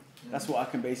 That's what I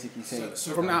can basically say.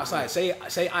 So from the outside, say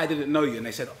I didn't know you and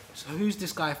they said, so who's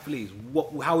this guy Fleas?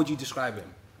 How would you describe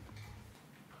him?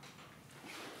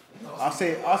 I'll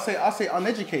say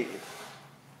uneducated.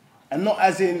 And not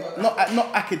as in not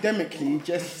academically,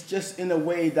 just in a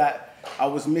way that I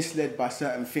was misled by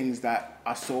certain things that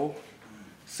I saw,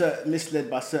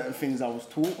 misled by certain things I was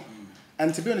taught.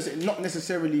 And to be honest, not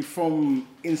necessarily from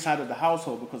inside of the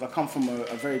household, because I come from a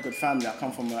very good family. I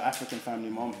come from an African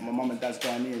family. My mum and dad's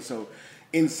Ghanaian, so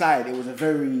inside it was a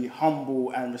very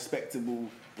humble and respectful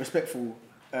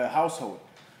household.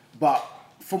 But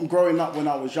from growing up when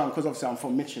I was young, because obviously I'm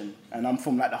from Mitcham, and I'm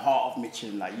from like the heart of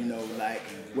Mitcham, like, you know, like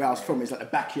where I was from is like the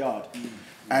backyard.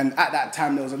 And at that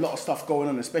time, there was a lot of stuff going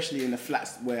on, especially in the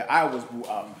flats where I was brought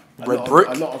up. A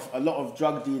lot of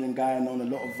drug dealing going on, a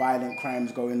lot of violent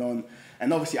crimes going on.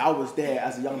 And obviously, I was there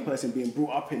as a young person being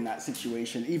brought up in that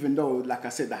situation, even though, like I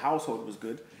said, the household was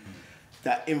good.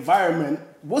 That environment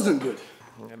wasn't good.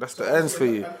 Yeah, that's the ends for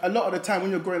you. A lot of the time,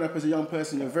 when you're growing up as a young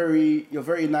person, you're very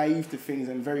naive to things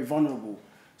and very vulnerable.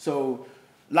 So,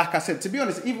 like I said, to be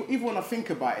honest, even when I think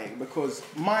about it, because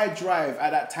my drive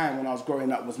at that time when I was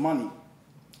growing up was money.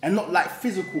 And not like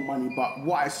physical money, but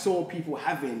what I saw people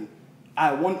having,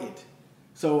 I wanted.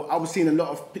 So I was seeing a lot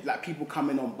of like people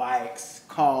coming on bikes,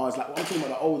 cars. Like I'm talking about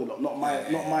the older lot, not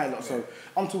my lot. So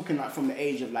I'm talking like from the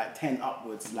age of like 10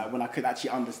 upwards, like when I could actually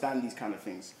understand these kind of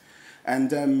things.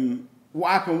 And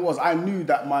what happened was I knew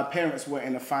that my parents were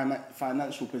in a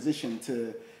financial position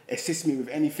to assist me with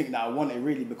anything that I wanted,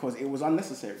 really, because it was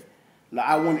unnecessary. Like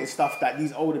I wanted stuff that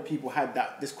these older people had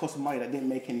that this cost money that didn't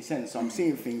make any sense. So I'm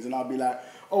seeing things and I'll be like,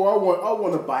 oh, I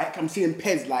want a bike. I'm seeing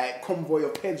Peds, like convoy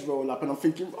of Peds roll up and I'm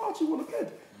thinking, oh, do you want a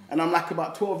Ped? And I'm like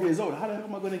about 12 years old. How the hell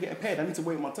am I going to get a Ped? I need to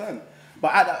wait my turn.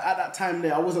 But at that time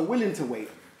there, I wasn't willing to wait.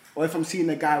 Or if I'm seeing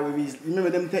a guy with his, remember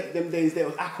them days there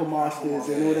was Aquamasters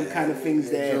and all them kind of things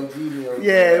there.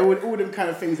 Yeah, all them kind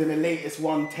of things in the latest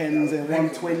 110s and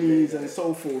 120s and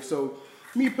so forth. So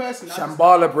me personally,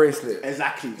 Shambhala bracelet.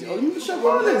 Exactly. Oh, you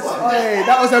Shambalas. Hey,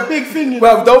 that was a big thing.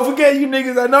 Well, don't forget you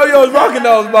niggas. I know you was rocking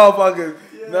those motherfuckers.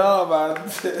 No,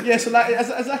 man. Yeah, so like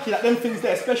exactly like them things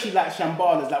there, especially like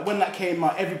Shambalas. Like when that came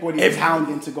out, everybody was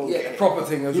hounding to go get it. Proper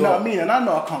thing as well. You know what I mean? And I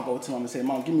know I can't go to mum and say,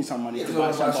 Mum, give me some money to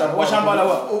buy Shambhala. What Shambhala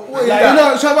what? What is that? You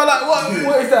know, Shambhala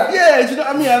What is that? Yeah, do you know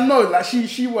what I mean? I know. Like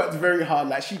she worked very hard.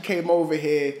 Like she came over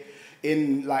here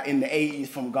in the 80s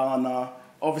from Ghana.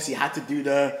 Obviously had to do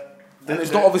and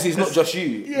it's not just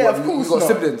you. Yeah, of course. You've got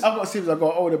siblings. I've got siblings. I've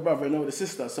got an older brother and an older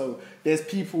sister. So there's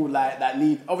people like that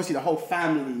need. Obviously, the whole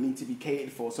family need to be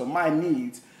catered for. So my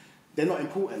needs, they're not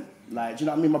important. Like, do you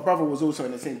know what I mean? My brother was also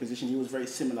in the same position. He was very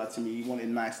similar to me. He wanted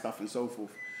nice stuff and so forth.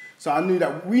 So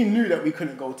we knew that we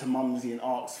couldn't go to Mumsy and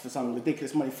ask for some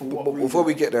ridiculous money for what reason. Before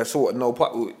we get there,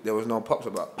 there was no Pops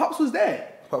about. Pops was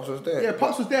there. Pops was there. Yeah,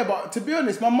 Pops was there. But to be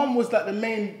honest, my mum was like the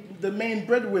main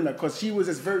breadwinner because she was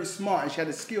just very smart and she had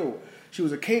a skill. She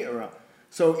was a caterer.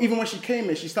 So even when she came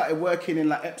in, she started working in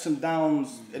like Epsom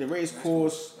Downs, at the race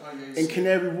course, in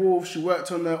Canary Wharf. She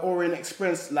worked on the Orient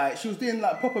Express. Like she was doing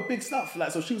like proper big stuff.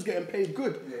 Like so, she was getting paid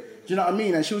good. Do you know what I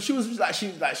mean? And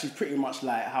she's pretty much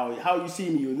like how you see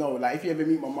me, you know. Like if you ever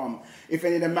meet my mum, if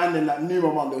any of the man then like knew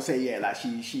my mum, they'll say yeah, like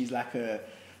she's like a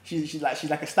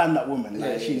stand-up woman.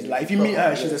 Like she's like if you meet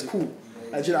her, she's just cool.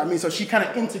 Like, do you know what I mean? So she kind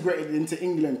of integrated into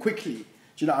England quickly.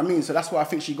 Do you know what I mean? So that's why I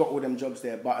think she got all them jobs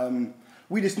there. But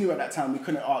we just knew at that time we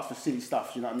couldn't ask for silly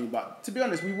stuff, you know what I mean? But to be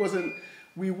honest, we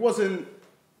wasn't,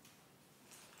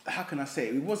 how can I say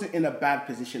it? We wasn't in a bad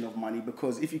position of money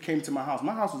because if you came to my house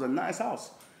was a nice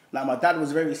house. Like my dad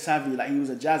was very savvy, like he was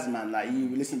a jazz man, like he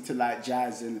listened to like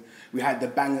jazz and we had the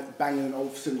Bang &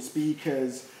 Olufsen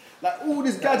speakers, like all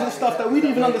this gadget stuff that we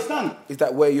didn't even understand. Is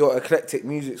that where your eclectic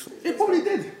music? It probably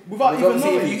did, without even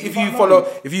knowing. If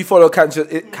you follow Cali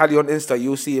on Insta,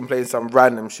 you'll see him playing some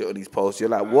random shit on these posts. You're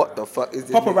like, what the fuck is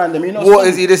this? Proper random, you know. What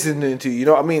is he listening to? You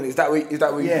know what I mean? Is that where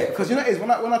yeah, because you know it is,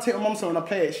 when I take my mum's song and I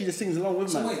play it, she just sings along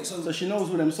with me. So she knows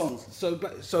all them songs.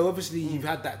 So obviously you've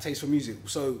had that taste for music.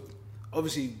 So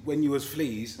obviously when you was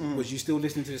Fleas, was you still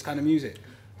listening to this kind of music?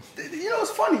 You know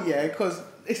what's funny, yeah? Because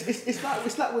it's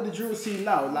like with the drill scene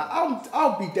now. Like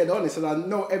I'll be dead honest, and I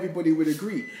know everybody would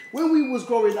agree. When we was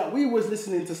growing up, we was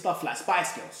listening to stuff like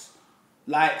Spice Girls.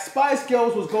 Like Spice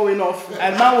Girls was going off,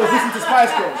 and man was listening to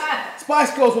Spice Girls.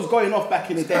 Spice Girls was going off back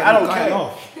in the day. I don't care.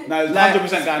 No,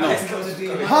 100% going off.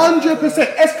 100%.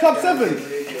 S Club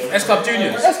 7. S Club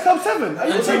Juniors. S Club 7. Are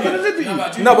you taking a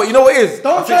liberty? No, but you know what it is?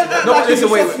 Don't try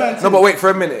that. But wait for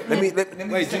a minute. Let me.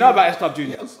 Wait, do you know about S Club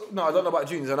Juniors? No, I don't know about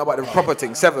juniors. I know about the proper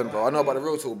thing, 7, bro. I know about the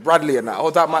real talk. Bradley and that. I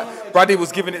was like, Bradley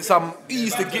was giving it some.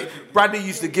 Bradley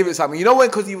used to give it something. You know when?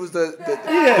 Because he was the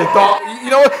dark. You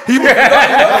know what? He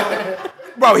was.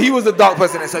 Bro, he was a dark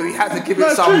person, so he had to give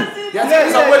it some. He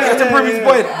had to prove his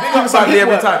point. Big up Bradley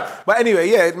every time. But anyway,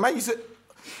 yeah, man used to.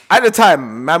 At the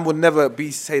time, man would never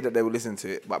say that they would listen to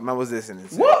it, but man was listening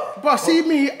to it. But see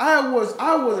me, I was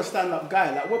a stand-up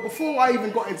guy. Like before I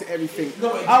even got into everything,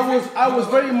 I was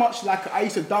very much like I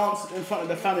used to dance in front of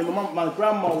the family. My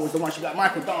grandma was the one. She'd be like,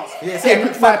 Michael, dance. Yeah,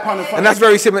 put £5 in front. And that's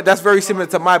very similar. That's very similar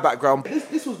to my background.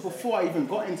 This was before I even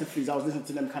got into Fleas. I was listening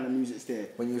to them kind of music there.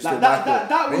 When you were still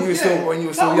Michael. When you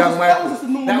were still young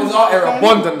Michael. That was our era.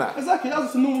 Bond and that. Exactly. That was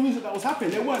just the normal music that was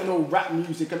happening. There weren't no rap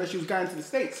music unless you was going to the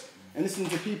States and listening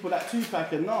to people like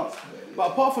Tupac and Nas.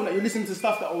 But apart from that, you listen to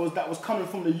stuff that was coming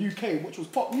from the UK, which was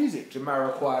pop music.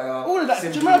 Jamiroquai. All of that.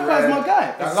 Jamiroquai is my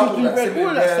guy. Simply Red, all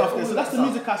of that stuff there. So that's the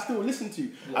music I still listen to.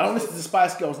 I don't listen to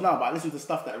Spice Girls now, but I listen to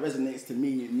stuff that resonates to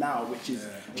me now, which is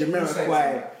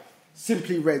Jamiroquai,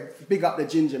 Simply Red. Big up the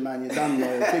ginger man, you done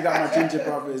know. Big up my ginger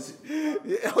brothers.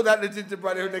 Hold out the ginger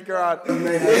brother in the crowd.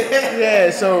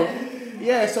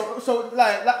 Yeah, so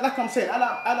like I'm saying, at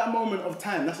that moment of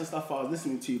time, that's the stuff I was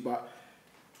listening to. But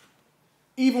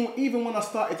even when I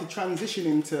started to transition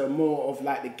into more of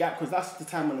like the gap, because that's the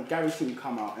time when the Gary scene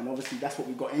come out, and obviously that's what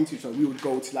we got into. So we would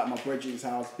go to like my brethren's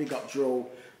house, big up drill,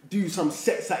 do some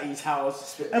sets at his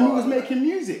house, and we was making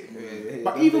music.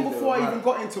 But even before I even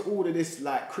got into all of this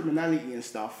like criminality and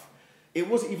stuff, it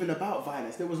wasn't even about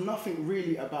violence. There was nothing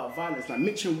really about violence. Like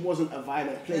Mitcham wasn't a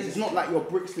violent place. It's not like your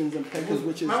Brixtons and Peckers,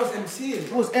 which is. I was MCing.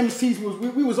 It was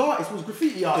MCs. We was artists. Was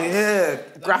graffiti artists. Yeah,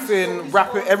 graphing,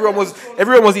 rapping. Everyone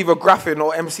was either graphing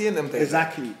or MCing them days.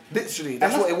 Exactly. Literally,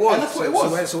 that's what it was. And that's what it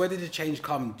was. So where did the change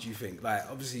come? Do you think? Like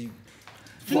obviously,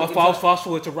 fast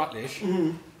forward to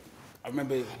Rutlish. I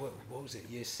remember what was it?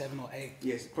 Year 7 or 8.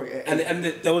 Yes, probably 8. And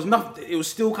there was nothing. It was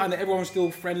still kind of everyone was still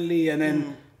friendly. And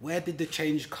then where did the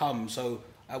change come? So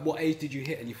at what age did you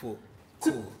hit and you thought,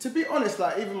 cool? To be honest,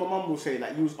 like even my mum will say,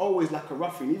 like he was always like a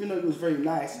ruffian, even though he was very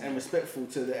nice and respectful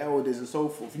to the elders and so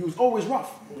forth. He was always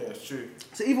rough. Yeah, it's true.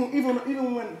 So even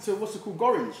when went to what's it called,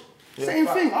 Gorringe. Same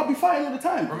thing. I'll be fighting all the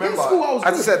time. Remember, in school, I was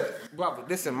as good. I said, brother,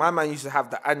 listen, my man used to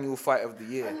have the annual fight of the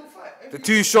year. The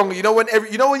two strong. You know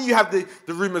when you have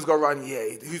the rumors go around,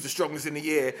 yeah, who's the strongest in the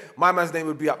year? My man's name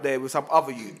would be up there with some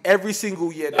other youth. Every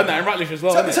single year. And that in Rutlish as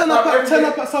well. Turn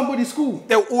up at somebody's school.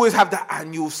 They'll always have the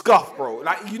annual scuff, bro.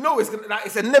 Like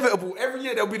it's inevitable. Every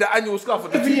year there'll be the annual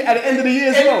scuff. Every year at the end of the year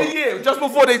as End well. of the year, just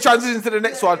before they transition to the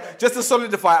next one, just to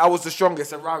solidify I was the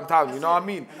strongest around town. You know what I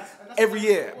mean? Every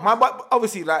year,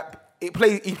 obviously like. He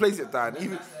plays it down.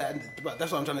 But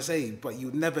that's what I'm trying to say. But you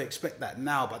would never expect that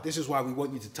now. But this is why we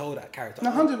want you to tell that character.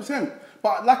 No, 100%.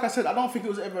 But like I said, I don't think it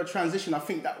was ever a transition. I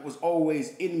think that was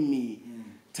always in me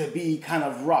to be kind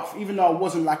of rough. Even though I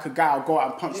wasn't like a guy I'll go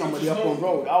out and punch somebody up on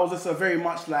road. I was just a very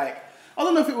much like, I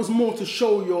don't know if it was more to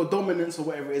show your dominance or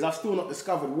whatever it is. I've still not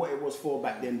discovered what it was for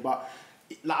back then. But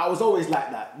like I was always like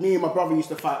that. Me and my brother used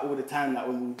to fight all the time. Like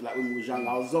when we was young,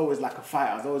 I was always like a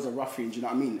fighter. I was always a ruffian. Do you know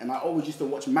what I mean? And I always used to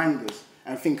watch mangas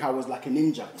and think I was like a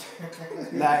ninja.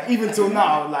 Like even till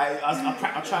now, like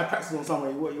I try practicing on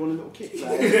someone. What, you want a little kick?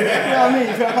 Like, you know what I mean?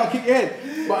 You feel like I can't kick your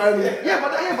head. But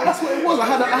but that's what it was. I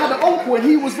had an uncle and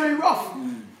he was very rough.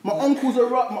 My uncles are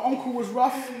rough. My uncle was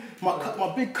rough.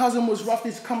 My big cousin was rough.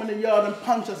 He'd come in the yard and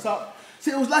punch us up.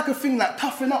 So it was like a thing like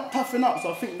toughen up.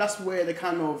 So I think that's where the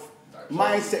kind of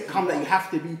mindset come that you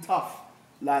have to be tough.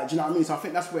 Like, do you know what I mean? So I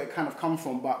think that's where it kind of come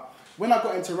from. But when I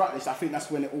got into Rutlish, I think that's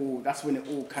when it all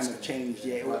kind of changed.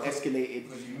 Yeah, it all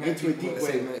escalated into a deep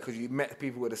way. Because you met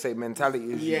people with the same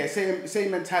mentality as you. Yeah,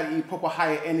 same mentality, proper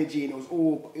higher energy, and it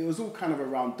was all kind of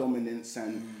around dominance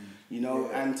and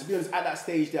And to be honest, at that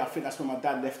stage there, I think that's when my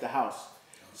dad left the house.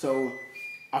 So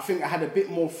I think I had a bit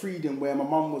more freedom where my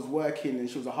mum was working and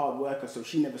she was a hard worker, so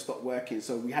she never stopped working.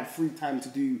 So we had free time to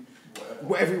do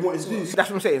whatever we wanted to do. That's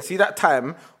what I'm saying. See that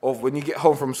time of when you get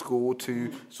home from school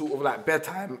to sort of like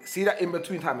bedtime. See that in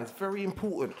between time is very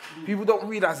important. People don't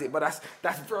realize it, but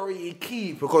that's very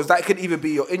key because that could either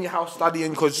be you're in your house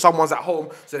studying because someone's at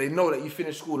home, so they know that you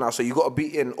finished school now, so you got to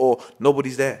be in, or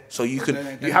nobody's there, so you can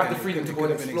you have the freedom to go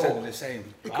and explore. Exactly the same.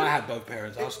 I had both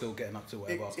parents. I was still getting up to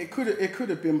whatever. It could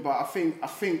have been, but I think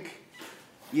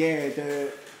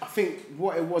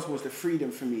what it was the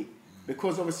freedom for me.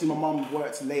 Because obviously my mum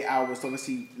worked late hours,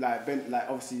 obviously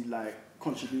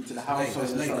contribute to the house.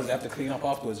 Late, they have to clean up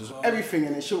afterwards as well. Everything,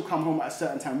 and then she'll come home at a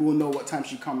certain time. We'll know what time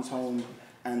she comes home,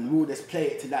 and we'll just play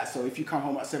it to that. So if you come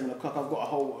home at 7 o'clock,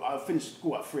 I'll finish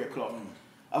school at 3 o'clock.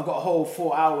 I've got a whole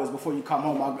 4 hours before you come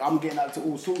home. I'm getting out to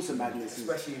all sorts of madness.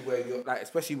 Especially where you're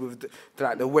especially with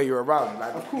the way you're around,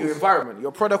 your environment,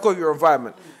 you're a product of your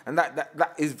environment, and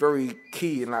that is very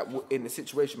key in the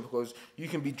situation because you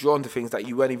can be drawn to things that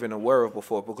you weren't even aware of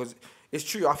before. Because it's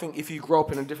true, I think if you grow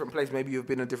up in a different place, maybe you've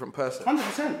been a different person.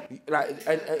 100%.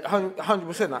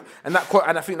 100%. And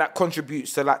I think that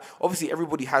contributes to obviously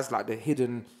everybody has the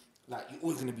hidden. You're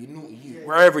always going to be naughty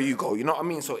wherever you go, you know what I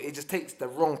mean? So it just takes the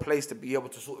wrong place to be able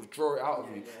to sort of draw it out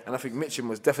of you. And I think Mitcham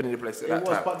was definitely the place at that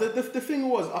time. But the thing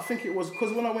was, I think it was,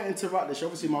 because when I went into Rutlish,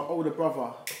 obviously my older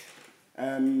brother...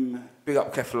 Big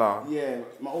up Keflar. Yeah,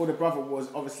 my older brother was,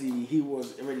 obviously, he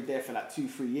was already there for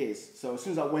 2-3 years. So as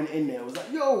soon as I went in there, it was like,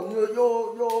 yo,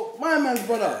 you're my man's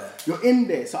brother. You're in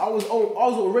there. So I was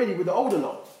already with the older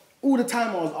lot. All the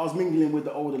time I was mingling with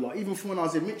the older lot. Even from when I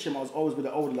was in Mitcham, I was always with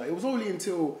the older lot. It was only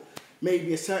until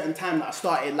maybe a certain time that I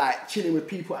started chilling with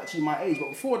people actually my age. But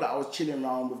before that, I was chilling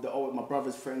around with my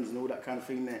brother's friends and all that kind of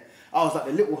thing there. I was like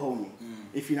the little homie,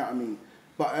 if you know what I mean.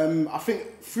 But I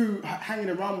think through hanging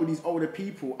around with these older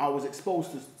people, I was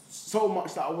exposed to so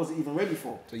much that I wasn't even ready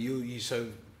for. So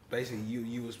basically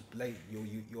you was late.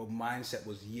 Your mindset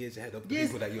was years ahead of the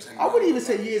people that you're. I wouldn't even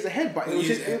say years ahead, but it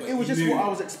was just what I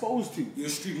was exposed to. You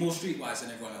were more streetwise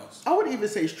than everyone else. I wouldn't even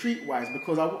say streetwise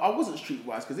because I wasn't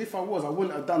streetwise, because if I was, I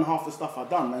wouldn't have done half the stuff I've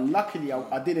done. And luckily,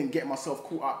 I didn't get myself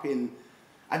caught up in.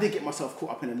 I did get myself caught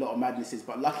up in a lot of madnesses,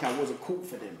 but luckily I wasn't caught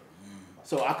for them.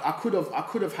 So I could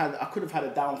have had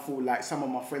a downfall like some of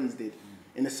my friends did.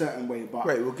 in a certain way. But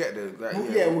Right, we'll get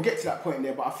there. we'll get to that point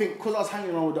there. But I think because I was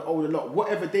hanging around with the older lot,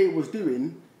 whatever they was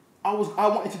doing, I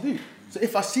wanted to do. So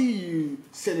if I see you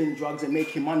selling drugs and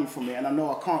making money from it, and I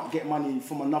know I can't get money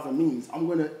from another means, I'm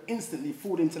gonna instantly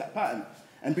fall into that pattern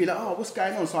and be like, oh, what's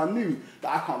going on? So I knew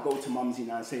that I can't go to Mumsy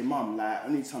now and say, Mum, like, I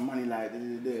need some money, like,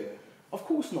 Of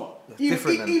course not.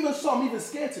 Even so, I'm even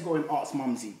scared to go and ask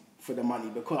Mumsy for the money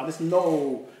because I just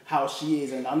know how she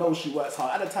is and I know she works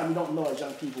hard. At the time, you don't know as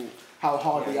young people how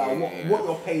hard they are, what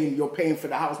you're paying for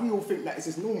the house. We all think that it's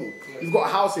just normal. You've got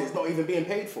a house here, it's not even being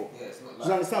paid for. Yeah, it's not Do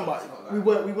you understand? But we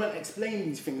weren't explaining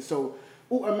these things. So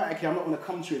automatically, I'm not going to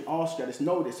come to you and ask you. I just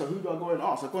know this. So who do I go and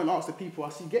ask? I go and ask the people I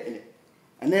see getting it.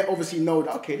 And they obviously know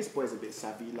that, okay, this boy's a bit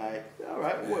savvy. Like, all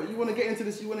right, what, you want to get into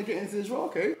this? You want to get into this role?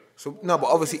 Okay. So, no,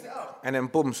 but obviously, and then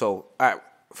boom, so, all right,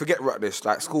 forget rubbish.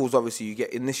 Like, schools, obviously, you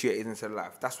get initiated into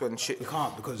life. That's when shit... You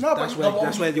can't, because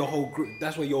that's where your whole group,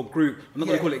 that's where your group, I'm not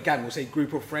going to call it gang, we'll say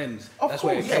group of friends. That's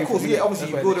where it came from. Yeah, obviously,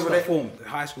 you build a relationship. The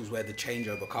high school's where the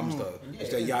changeover comes, though. Is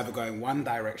that you're either going one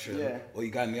direction or you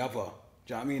go in the other. Do you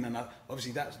know what I mean? And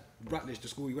obviously, that's Rutledge, the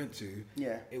school we went to.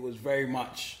 Yeah. It was very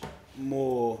much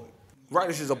more...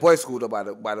 Rutledge is a boys' school, though, by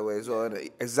the way, as well.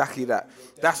 Exactly that.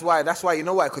 That's why, you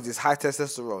know why? Because it's high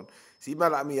testosterone. See,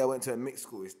 man like me, I went to a mixed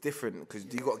school. It's different because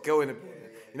you got a girl in the building.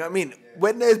 You know what I mean?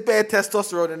 When there's bare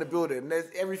testosterone in the building,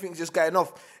 everything's just going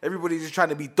off. Everybody's just trying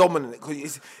to be dominant.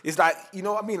 Because it's like, you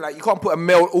know what I mean? Like, you can't put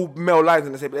all male lines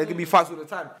in the same, but there can be fights all the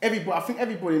time. I think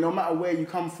everybody, no matter where you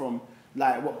come from,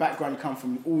 like what background you come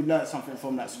from, you all learned something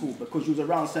from that school because you was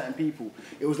around certain people.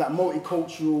 It was like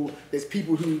multicultural. There's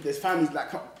families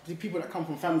people that come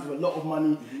from families with a lot of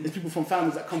money. There's people from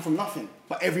families that come from nothing.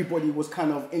 But everybody was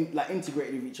kind of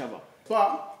integrated with each other.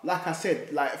 But like I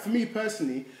said, like for me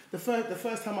personally, the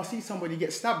first time I see somebody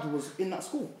get stabbed was in that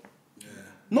school. Yeah.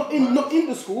 Not in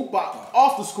the school, but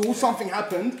after school something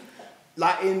happened,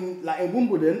 like in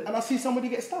Wimbledon, and I see somebody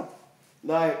get stabbed.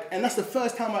 Like, and that's the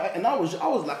first time I was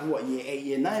like what, year 8,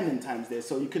 year 9 in times there.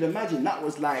 So you could imagine that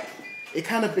was like, it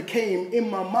kind of became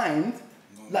in my mind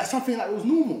like something that was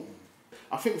normal.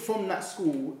 I think from that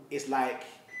school, it's like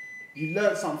you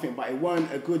learned something, but it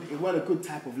weren't a good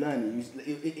type of learning.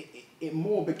 It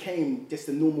more became just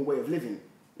a normal way of living,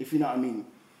 if you know what I mean.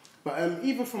 But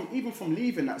even from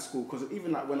leaving that school, because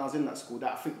even like when I was in that school,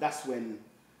 I think that's when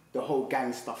the whole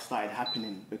gang stuff started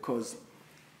happening. Because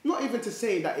not even to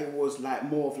say that it was like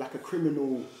more of like a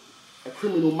criminal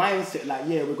mindset, like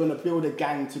yeah, we're gonna build a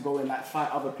gang to go and like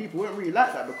fight other people. It wasn't really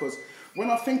like that, because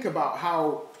when I think about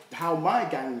how my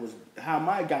gang was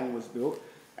built,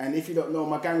 and if you don't know,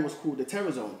 my gang was called the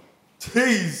Terror Zone.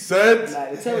 Jeez, son.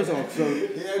 Like the Terror Zone. So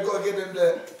yeah, gotta get them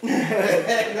there. You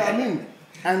know what I mean?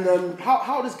 And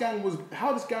how this gang was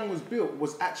built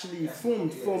was actually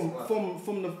formed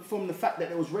from the fact that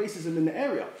there was racism in the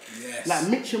area. Yes. Like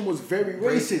Mitcham was very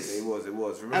racist. It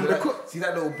was. Remember see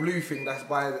that little blue thing that's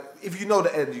by if you know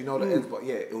the ends, you know the ends, but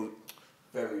yeah, it was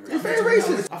very racist. It's very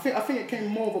racist. I think it came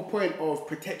more of a point of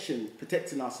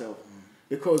protecting ourselves.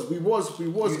 Because we was a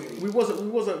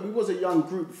young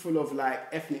group full of like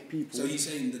ethnic people. So you're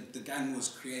saying that the gang was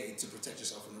created to protect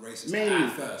yourself from the racists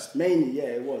at first? Mainly, yeah,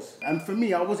 it was. And for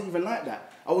me, I wasn't even like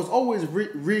that. I was always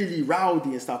really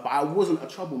rowdy and stuff, but I wasn't a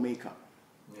troublemaker.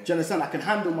 Yeah. Do you understand? I can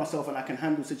handle myself and I can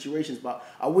handle situations, but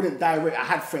I wouldn't I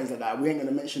had friends like that. We ain't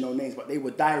gonna mention no names, but they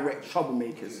were direct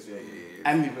troublemakers. Yeah.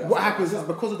 And what happens is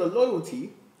because of the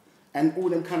loyalty and all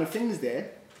them kind of things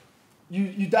there,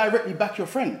 you directly back your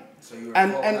friend. So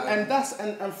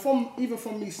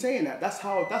from me saying that, that's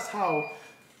how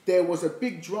there was a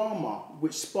big drama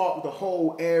which sparked the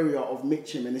whole area of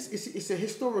Mitcham, and it's a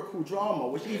historical drama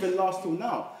which even lasts till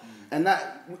now. And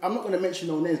that I'm not going to mention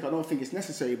no names, because I don't think it's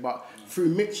necessary. But through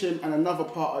Mitcham and another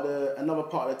part of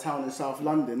the town in South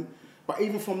London, but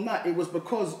even from that, it was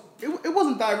because it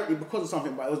wasn't directly because of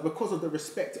something, but it was because of the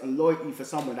respect and loyalty for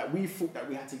someone that we thought that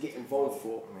we had to get involved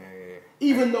for. Yeah.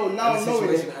 Even though now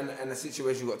knowing it, and the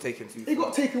situation got taken too far. It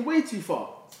got taken way too far,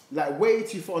 like way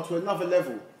too far to another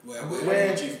level.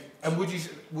 Would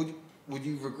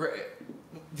you regret it?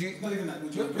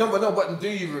 But do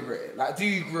you regret it? Like, do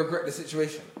you regret the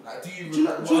situation? Like, do you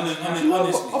regret?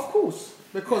 Of course,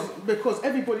 because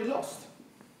everybody lost.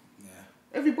 Yeah.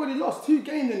 Everybody lost. Who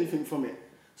gained anything from it?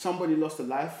 Somebody lost a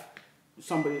life.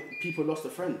 People lost a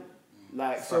friend.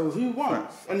 Like, so who won?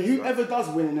 And whoever does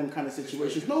win in them kind of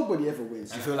situations, nobody ever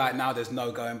wins. Do you feel like now there's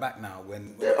no going back now?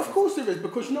 Yeah, of course there is,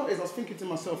 because you know what it is, I was thinking to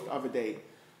myself the other day,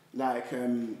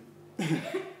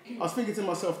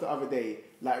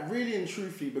 like, really and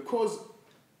truthfully, because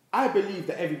I believe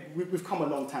that we've come a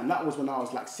long time. That was when I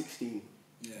was like 16.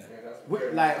 Yeah.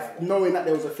 Like, knowing that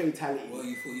there was a fatality. Well,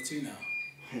 you're 42 now.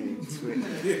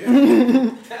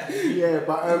 Yeah,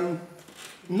 but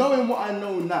knowing what I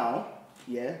know now,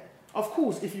 yeah, of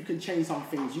course, if you can change some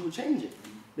things, you will change it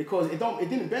because it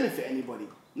didn't benefit anybody.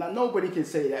 Like nobody can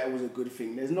say that it was a good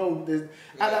thing. At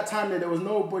that time there was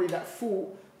nobody that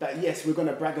thought that yes, we're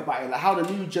gonna brag about it. Like how the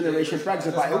new generation brags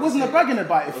about it. It wasn't a bragging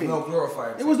about it thing. It was no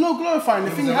glorifying. It was no glorifying.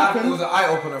 The thing happened. It was an eye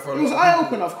opener for a lot of people. It was an eye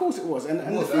opener, of course it was. And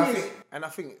the thing is, I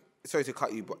think, sorry to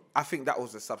cut you, but I think that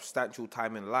was a substantial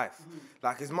time in life.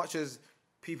 Like as much as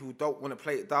people don't want to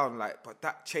play it down, like, but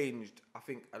that changed, I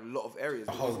think, a lot of areas.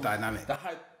 The whole dynamic.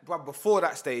 But before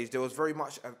that stage, there was very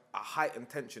much a heightened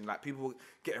tension. Like people were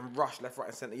getting rushed left, right,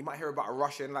 and centre. You might hear about a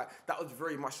Russian, like that was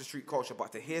very much the street culture.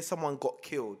 But to hear someone got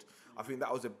killed, I think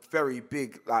that was a very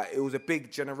big, like it was a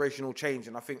big generational change,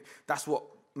 and I think that's what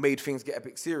made things get a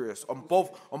bit serious on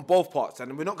both parts.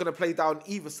 And we're not going to play down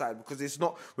either side because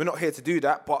we're not here to do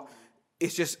that. But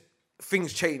it's just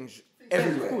things change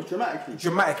everywhere. Of course,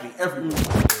 dramatically everywhere.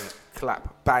 Yeah.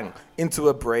 Clap, bang, into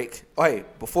a break. Hey,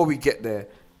 before we get there,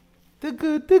 the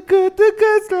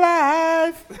good's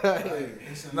life.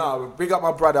 No, big up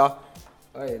my brother.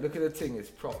 Hey, look at the thing, it's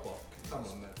proper. Come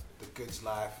on, man. The good's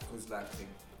life. Good's life thing.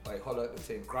 Like, holler at the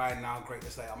thing. Grind now,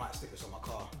 greatness later. I might stick this on my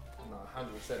car. No,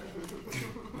 100%.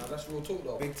 No, that's real talk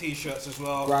though. Big t-shirts as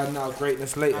well. Grind now,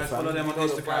 greatness later. Guys, follow them on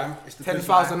Instagram. It's the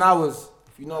 10,000 hours.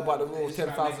 If you know about the rules,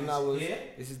 10,000 hours.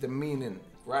 This is the meaning.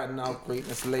 Right now,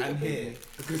 greatness later. And here,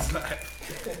 the good's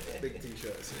life. Big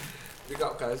t-shirts. Big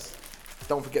up, guys.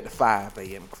 Don't forget the 5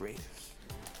 a.m. creators.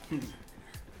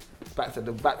 Back to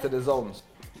the zones.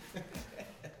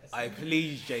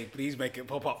 Please make it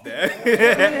pop up there.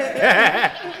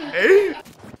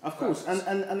 of course,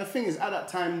 and the thing is, at that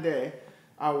time there,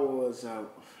 I was, I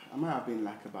might have been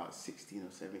like about 16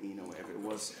 or 17 or whatever it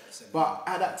was. But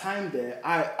at that time there,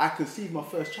 I conceived my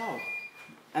first child.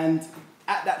 And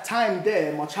at that time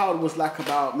there, my child was like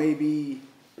about maybe,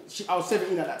 I was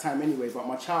 17 at that time anyway, but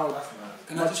my child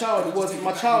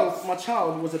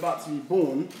was about to be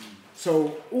born.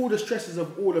 So all the stresses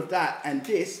of all of that and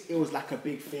this, it was like a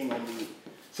big thing on me.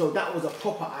 So that was a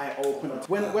proper eye opener.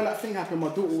 When that thing happened, my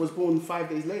daughter was born 5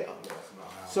 days later.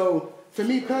 So for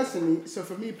me personally, it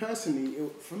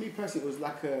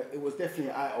was definitely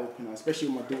an eye opener, especially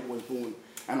when my daughter was born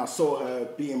and I saw her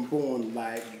being born,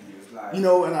 like, you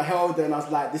know, and I held her and I was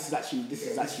like, this is actually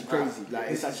crazy. Like,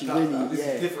 it's actually really, this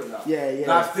is different now. Yeah.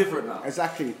 Life's different now.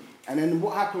 Exactly. And then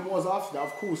what happened was after that,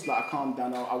 of course, like I calmed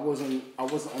down. I wasn't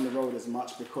on the road as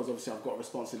much because obviously I've got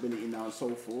responsibility now and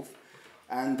so forth.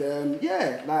 And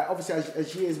like obviously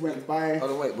as years went by.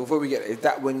 Oh, wait, before we get, is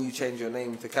that when you changed your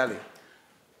name to Cali?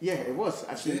 Yeah, it was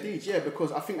actually indeed. Yeah,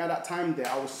 because I think at that time there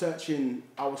I was searching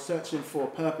for a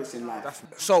purpose in life.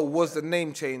 So was the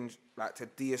name change like to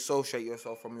de-associate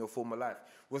yourself from your former life?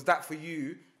 Was that for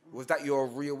you? Was that your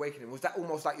reawakening? Was that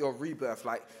almost like your rebirth?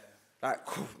 Like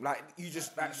you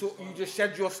just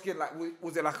shed your skin. Like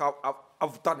was it like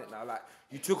I've done it now? Like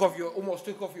you almost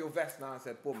took off your vest now and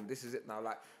said, boom, this is it now.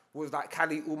 Like was like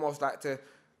Cali almost like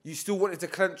you still wanted to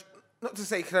clench. Not to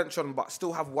say clench on, but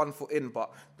still have 1 foot in,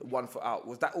 but 1 foot out.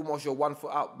 Was that almost your 1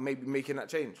 foot out, maybe making that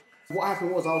change? What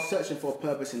happened was I was searching for a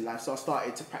purpose in life, so I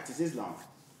started to practice Islam.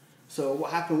 So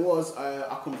what happened was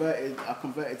I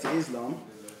converted to Islam,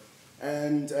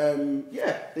 and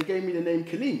they gave me the name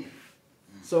Kaleem.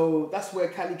 So that's where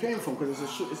Cali came from, because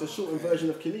it's a shortened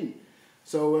version of Kaleem.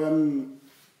 So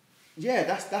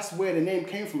that's where the name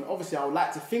came from. Obviously, I would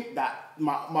like to think that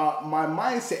my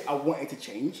mindset I wanted to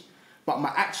change. But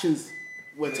my actions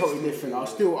were totally different. I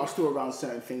was still around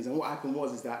certain things. And what happened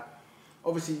was that,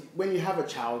 obviously, when you have a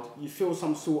child, you feel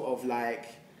some sort of like,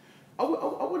 I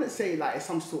wouldn't say like it's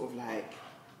some sort of like,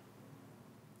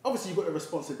 obviously you've got the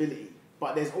responsibility,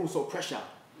 but there's also pressure.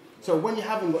 So when you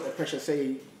haven't got the pressure,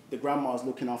 say the grandma's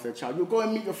looking after the child, you'll go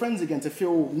and meet your friends again to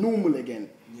feel normal again,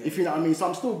 if you know what I mean. So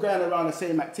I'm still going around the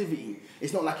same activity.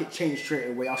 It's not like it changed straight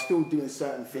away. I'm still doing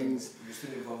certain things. You're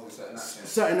still involved in certain actions.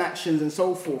 Certain actions and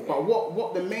so forth. But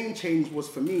what the main change was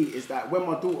for me is that when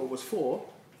my daughter was 4,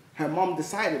 her mum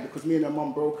decided, because me and her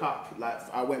mum broke up, like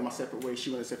I went my separate way,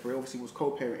 she went a separate way, obviously was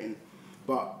co-parenting.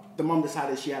 But the mum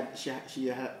decided she had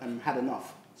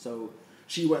enough. So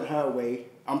she went her way.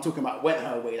 I'm talking about went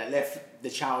her way, like left the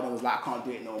child and was like, I can't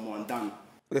do it no more, I'm done.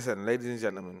 Listen, ladies and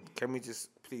gentlemen, can we just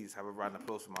please have a round of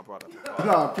applause for my brother?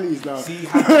 No, please, no. See,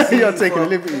 you're taking a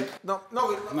liberty. No,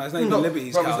 it's not even a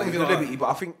liberty. Bro, it's not even a liberty, but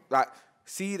I think, like,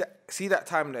 see that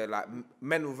time there, like,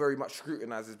 men were very much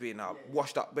scrutinised as being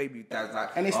washed up baby dads. Like,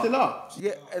 and they still are.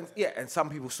 And some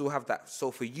people still have that. So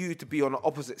for you to be on the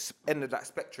opposite end of that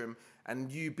spectrum and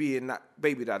you being that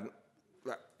baby dad,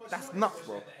 like, that's nuts,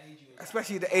 bro.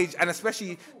 especially the age and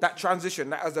especially that transition.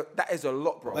 That is a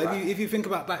lot, bro. But if you think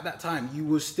about back that time, you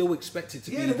were still expected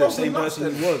to be the same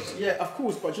person you was. Yeah, of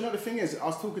course. But you know the thing is, I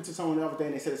was talking to someone the other day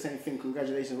and they said the same thing.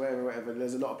 Congratulations, whatever.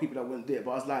 There's a lot of people that wouldn't do it,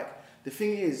 but I was like, the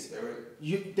thing is,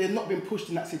 they're not being pushed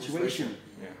in that situation.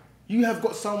 Yeah. You have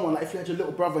got someone, like if you had your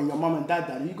little brother and your mum and dad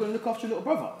died, are you going to look after your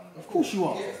little brother? Of course you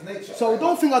are. Yeah, So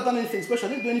don't think I've done anything special.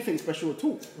 I didn't do anything special at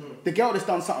all. The girl that's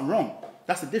done something wrong.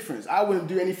 That's the difference. I wouldn't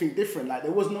do anything different. Like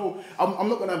there was no, I'm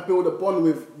not gonna build a bond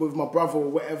with my brother or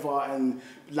whatever, and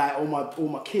like all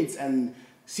my kids, and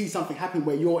see something happen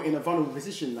where you're in a vulnerable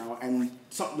position now, and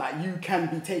something like you can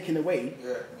be taken away,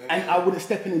 and I wouldn't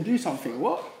step in and do something.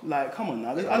 What? Like, come on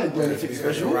now, I didn't do anything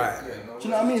special. Right. Do you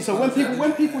know what I mean? So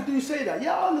when people do say that,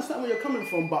 yeah, I understand where you're coming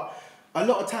from, but a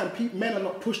lot of time, men are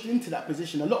not pushed into that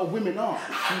position. A lot of women are.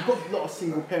 You've got a lot of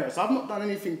single parents. I've not done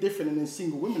anything different than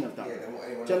single women have done. Do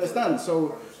you understand?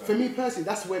 So for me personally,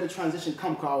 that's where the transition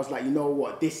come. Cause I was like, you know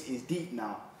what, this is deep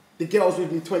now. The girls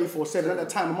with me 24/7. At the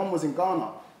time, my mum was in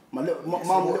Ghana. My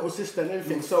mum, little sister, and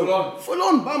everything. So full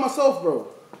on by myself, bro.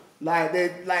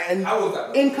 And how was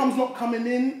that, income's not coming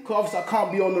in. Cause obviously I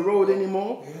can't be on the road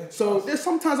anymore. So there's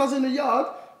sometimes I was in the yard,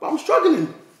 but I'm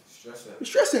struggling. I'm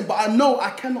stressing, but I know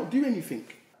I cannot do anything.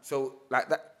 So, like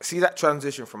that, see that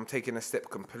transition from taking a step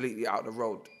completely out the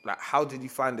road. Like, how did you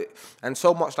find it? And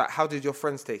so much, like, how did your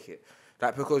friends take it?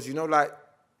 Like, because you know, like,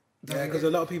 yeah, because a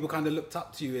lot of people kind of looked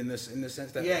up to you in the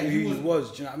sense that who you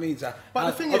was. Do you know what I mean? So, but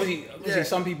the thing obviously,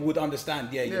 some people would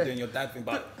understand. Yeah, you're doing your dad thing,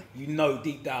 but you know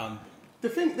deep down. The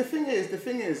thing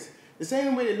is, the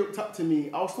same way they looked up to me,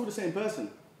 I was still the same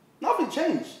person. Nothing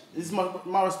changed. It's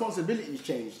my responsibilities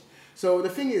changed. So the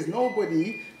thing is,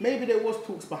 maybe there was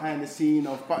talks behind the scene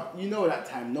but you know that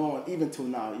time, no one, even till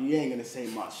now, you ain't gonna say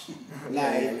much.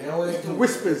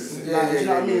 Whispers, you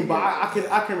know what I mean? But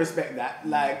I can respect that,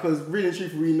 like, cause really and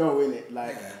truthfully, we know, innit?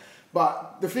 Like,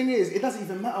 but the thing is, it doesn't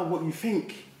even matter what you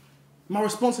think. My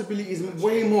responsibility is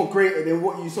way more greater than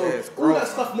what you saw. All that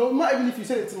stuff, not even if you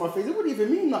said it to my face, it wouldn't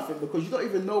even mean nothing because you don't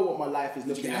even know what my life is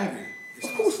looking like.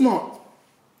 Of course not.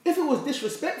 If it was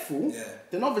disrespectful,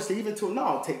 then obviously even till now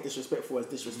I'll take disrespectful as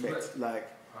disrespect. Like,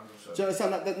 100%. Do you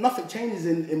understand that nothing changes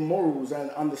in morals and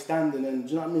understanding, and do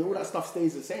you know what I mean? All that stuff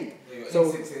stays the same.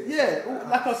 So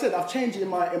like I said, I've changed in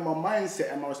my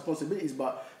mindset and my responsibilities,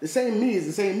 but the same me is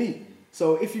the same me.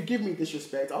 So if you give me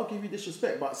disrespect, I'll give you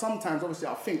disrespect. But sometimes obviously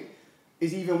I think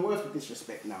it's even worth the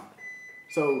disrespect now.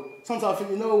 So sometimes I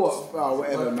think, you know what,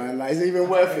 whatever, man. Like, it's even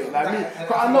worth it. Like me,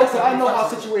 I know how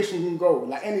situation can go.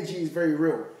 Like, energy is very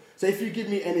real. So if you give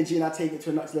me energy and I take it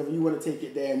to the next level, you want to take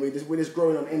it there, and we're just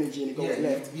growing on energy and it goes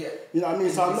left. Yeah. You know what I mean?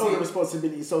 So I know the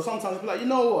responsibility. So sometimes I'll be like, you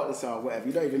know what, this whatever.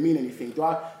 You don't even mean anything. Do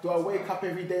I wake up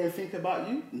every day and think about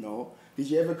you? No. Did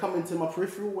you ever come into my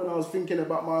peripheral when I was thinking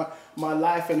about my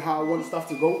life and how I want stuff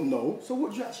to go? No. So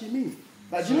what do you actually mean?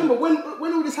 Like, do you remember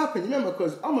when all this happened? You remember,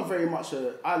 because I'm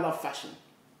I love fashion.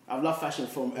 I've loved fashion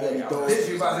from early doors.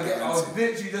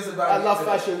 I love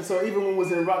fashion, so even when I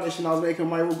was in Rutledge and I was making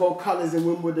my gold colours in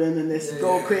Wimbledon and this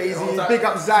go crazy, big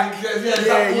up Zach.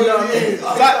 Yeah, you know what I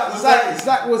mean?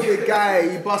 Zach was the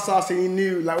guy, he bust us and he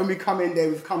knew, like, when we come in there,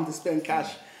 we've come to spend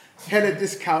cash, hella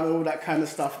discount and all that kind of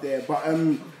stuff there. But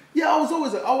yeah, I was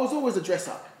always a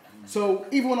dresser. So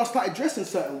even when I started dressing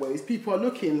certain ways, people are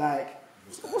looking like,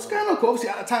 what's going on? Obviously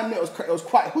at the time it was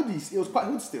quite hoodies, it was quite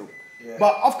hood still. Yeah.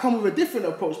 But I've come with a different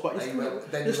approach. But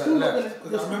you're still not going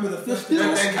to. I remember the first picture.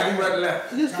 Then you went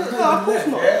left. No, of course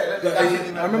not.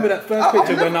 I remember that first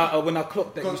picture when I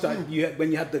clocked that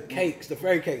when you had the cakes, the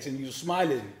fairy cakes, and you were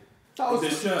smiling. That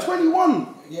was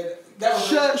 21. Yeah.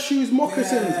 Shirt, shoes,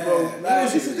 moccasins, bro.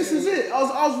 Like, this is it.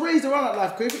 I was raised around that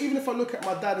life. Cause even if I look at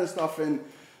my dad and stuff and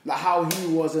like how he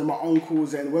was and my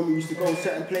uncles and when we used to go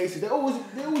certain places, they always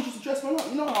used to dress man up.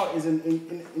 You know how it is in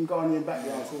Ghanaian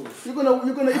backgrounds. You're gonna if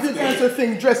you're going to a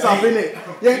thing, dress up, innit?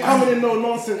 You ain't coming in no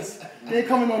nonsense. You ain't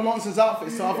coming in no nonsense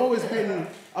outfits. So I've always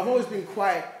been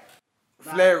quite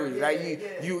flary. Like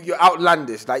you're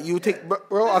outlandish. Like you take,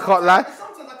 bro. I can't lie.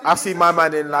 I've seen my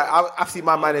man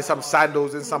in some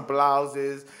sandals and some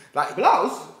blouses. Like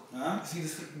blouse. Huh? See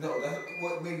this? No, that's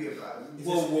what maybe a blouse.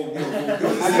 Whoa. A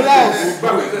blouse.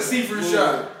 Bro, it's a see-through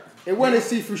shirt. It wasn't a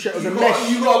see-through shirt. It was a mesh.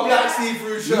 You got a black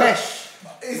see-through shirt. Mesh.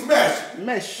 It's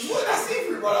mesh. What is that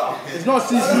see-through, brother? It's not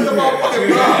see-through. That's a motherfucking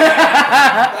blouse.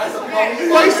 That's a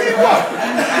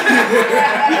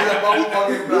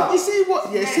motherfucking blouse. You see what?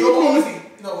 Yeah. See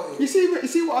me. You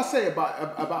see what I say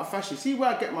about fashion. See where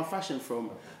I get my fashion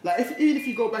from. Like even if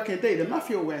you go back in the day, the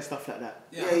mafia were wearing stuff like that.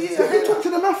 Yeah. They talk to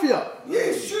the mafia. Yeah,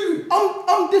 it's true.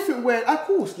 I'm different where, of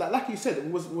course, like you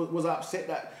said, was I upset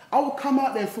that I would come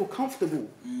out there and feel comfortable.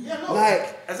 Yeah, no,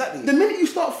 like, exactly. The minute you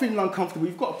start feeling uncomfortable,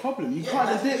 you've got a problem. You can't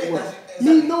just do it well.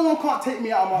 exactly. No one can't take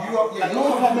me out of my, no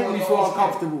one can't make me feel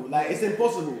uncomfortable. Like, it's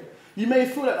impossible. You may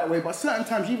feel that way, but certain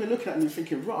times you're even looking at me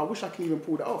thinking, raw, I wish I can even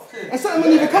pull that off. And certain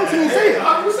men even come to me and say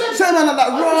it. Certain men are like,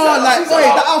 raw, like,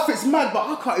 hey, that outfit's mad, but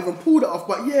I can't even pull that off.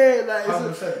 But yeah, like,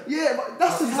 yeah, but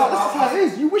that's just how it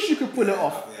is. You wish you could pull it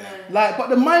off. Like, but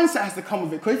the mindset has to come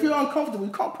with it, because if you're uncomfortable,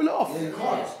 you can't pull it off. Yeah, you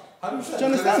can't. 100%. Do you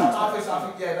understand? I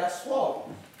think, yeah, that's swell.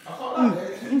 I can't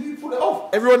lie, you pull it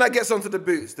off. Everyone that gets onto the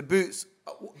boots,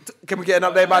 can we get an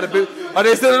update about the boots? Are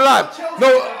they still alive?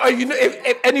 No, you know,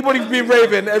 if anybody's been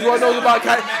raving, everyone knows about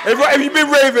Caddy. If you've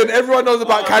been raving, everyone knows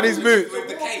about Caddy's boots. With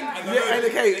the cape. Yeah, and the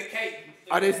cape.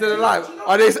 Are they still alive?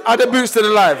 Are the boots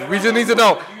still alive? We just need to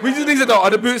know. Are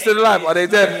the boots still alive? Are they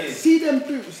dead? See them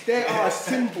boots, they are a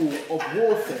symbol of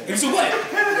warfare. It's a what?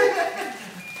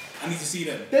 I need to see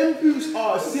them. Them boots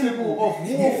are a symbol of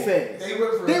warfare.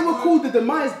 They were called the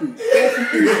demise boots.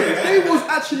 They was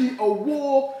actually a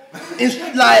war.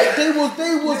 It's like they was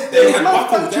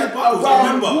manufactured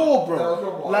around war,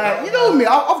 bro. Like, you know me,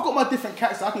 I've got my different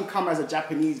characters. I can come as a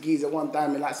Japanese geezer one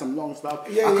time in like some long stuff.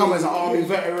 I come as an army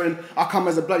veteran. I come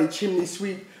as a bloody chimney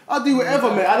sweep. I do whatever,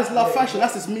 man. I just love fashion.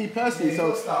 That's just me personally.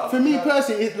 So for me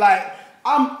personally, it's like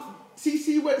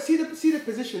see the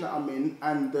position that I'm in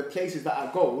and the places that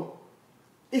I go.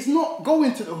 It's not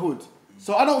going to the hood.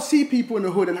 So I don't see people in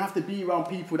the hood and have to be around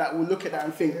people that will look at that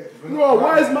and think, bro,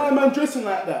 why is my man dressing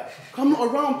like that? I'm not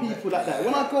around people like that.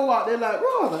 When I go out, they're like,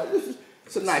 bro, like,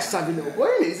 it's a nice savvy little boy,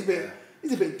 isn't it?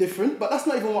 He's a bit different, but that's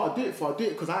not even what I do it for. I do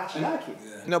it because I actually like it.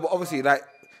 Yeah. No, but obviously, like,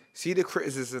 see the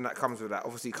criticism that comes with that.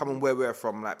 Obviously, coming where we're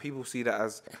from, like, people see that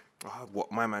as,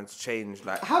 what, my man's changed.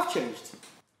 Like, I have changed.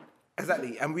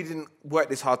 Exactly, and we didn't work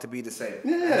this hard to be the same.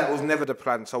 Yeah. And that was never the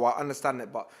plan, so I understand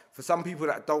it. But for some people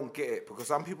that don't get it, because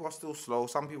some people are still slow,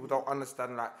 some people don't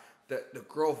understand like the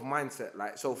growth mindset.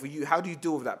 Like, so for you, how do you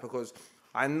deal with that? Because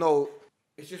I know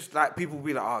it's just like people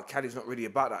be like, "Oh, Caddy's not really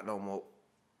about that no more."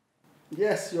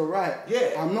 Yes, you're right.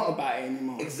 Yeah, I'm not about it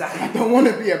anymore. Exactly. I don't want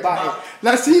to be about it.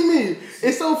 Like, see me,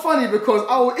 it's so funny because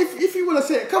if you want to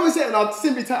say it, come and say it, and I'll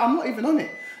simply tell I'm not even on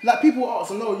it. Like, people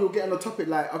ask, I know you'll get on the topic,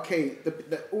 like, okay,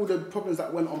 all the problems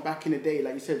that went on back in the day,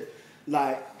 like you said,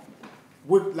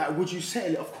 would you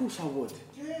settle it? Of course I would.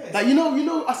 Yes. Like, you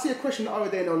know, I see a question the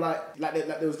other day, like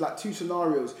there was like two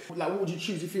scenarios. Like, what would you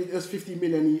choose if it was 50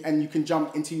 million and you can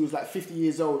jump into you was like 50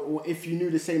 years old, or if you knew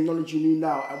the same knowledge you knew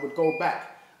now and would go back?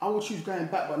 I would choose going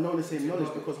back but knowing the same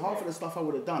knowledge, because half of the stuff I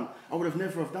would have done, I would have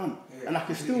never have done. Yeah. And I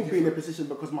can still be in a position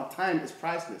because my time is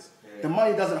priceless. The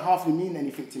money doesn't halfly mean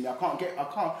anything to me.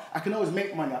 I can always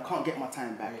make money. I can't get my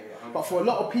time back. But for a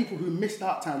lot of people who missed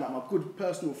out time, like my good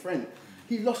personal friend,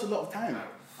 he lost a lot of time.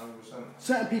 100%.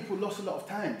 Certain people lost a lot of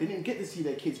time. They didn't get to see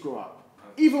their kids grow up.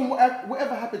 Even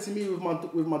whatever happened to me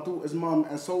with my daughter's mum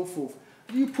and so forth,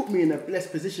 you put me in a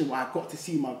blessed position where I got to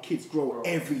see my kids grow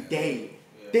every day.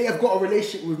 They have got a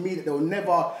relationship with me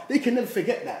that they can never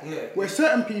forget that. Where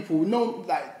certain people know,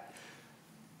 like,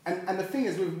 and the thing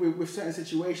is with certain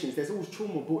situations, there's always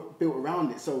trauma built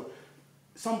around it. So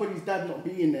somebody's dad not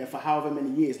being there for however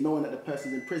many years, knowing that the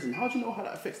person's in prison, how do you know how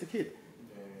that affects the kid?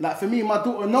 Like, for me, my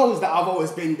daughter knows that I've always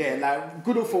been there. Like,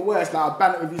 good or for worse, like, I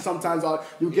banter with you sometimes,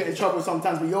 you'll get in trouble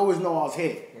sometimes, but you always know I was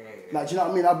here. Like, do you know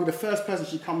what I mean? I'll be the first person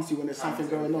she comes to when there's something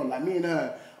going on. Like, me and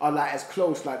her are like as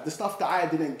close. Like, the stuff that I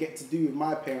didn't get to do with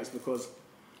my parents because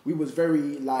we was very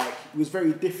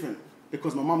different.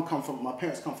 Because my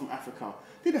parents come from Africa.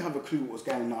 They didn't have a clue what was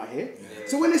going on out here.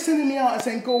 So when they're sending me out and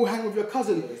saying, go hang with your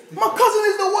cousin, my cousin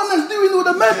is the one that's doing all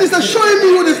the madness, that's showing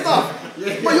me all this stuff.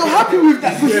 But you're happy with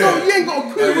that because you ain't got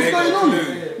a clue what's going on.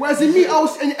 Whereas in me,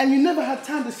 and you never had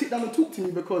time to sit down and talk to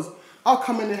me because I'll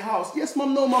come in the house. Yes,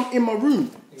 mum, no, mum, in my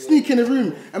room. Sneak in the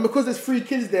room. And because there's 3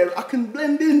 kids there, I can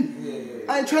blend in.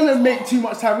 I ain't trying to make too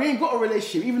much time. We ain't got a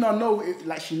relationship. Even though I know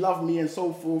like she loved me and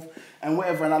so forth and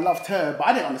whatever, and I loved her, but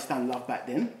I didn't understand love back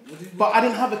then. But I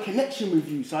didn't have a connection with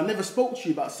you, so I never spoke to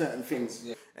you about certain things.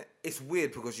 It's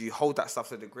weird because you hold that stuff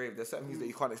to the grave. There's certain things that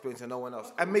you can't explain to no one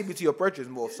else. And maybe to your brothers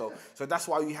more so. So that's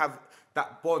why you have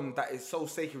that bond that is so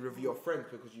sacred with your friends,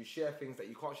 because you share things that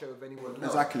you can't share with anyone else.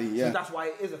 Exactly, yeah. So that's why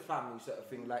it is a family sort of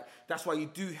thing. Like, that's why you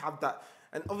do have that.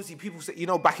 And obviously people say,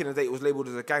 back in the day it was labelled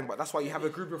as a gang, but that's why you have a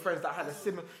group of friends that had a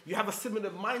similar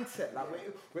mindset. Like,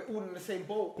 we're all in the same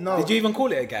boat. No. Did you even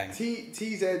call it a gang?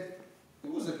 TZ,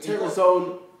 Terror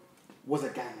Zone was a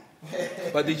gang.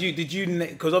 But did you?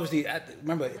 Because obviously,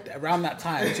 remember around that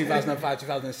time, 2005,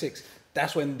 2006,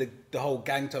 that's when the whole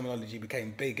gang terminology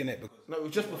became big, innit? No, it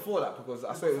was just before that because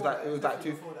I swear it was like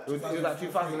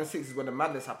 2006 is when the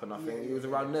madness happened. I think it was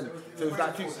around then. So it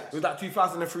was like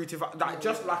 2003, like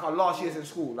just like our last years in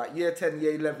school, like year 10,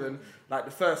 year 11, like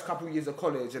the first couple of years of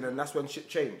college, and then that's when shit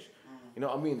changed. You know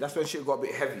what I mean? That's when shit got a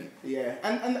bit heavy. Yeah,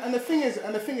 and the thing is,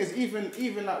 even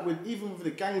with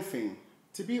the gang thing,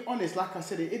 to be honest, like I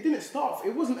said, it didn't start.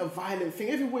 It wasn't a violent thing.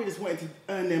 Everybody just wanted to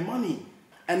earn their money,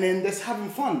 and then just having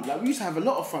fun. Like we used to have a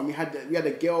lot of fun. We had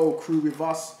a girl crew with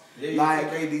us. Yeah, like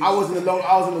ladies. I was in a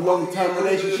long term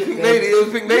relationship. It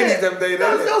was pink ladies them days.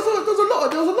 There was a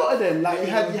lot of them. Like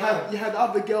you had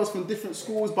other girls from different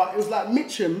schools, but it was like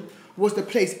Mitcham was the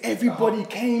place everybody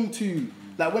came to.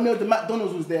 Like when the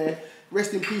McDonald's was there.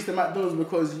 Rest in peace to McDonald's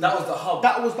because that was the hub.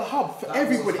 That was the hub for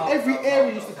everybody. Every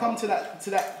area used to come to that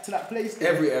place.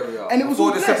 There. Every area. And it was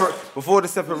before the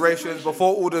separations,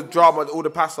 before all the drama, all the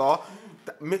passa,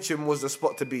 Mitcham was the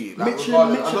spot to be. Like, Mitcham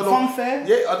Funfair.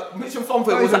 Yeah, Mitcham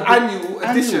Funfair was an annual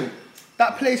edition.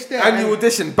 That place there. Annual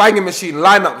edition, banging machine,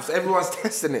 lineups. Everyone's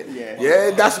testing it.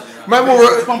 Yeah. That's man.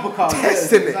 We bumper cars.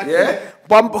 testing exactly. it. Yeah.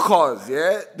 Bumper cars.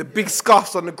 Yeah. The big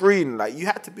scuffs on the green. Like you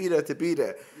had to be there to be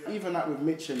there. Even that with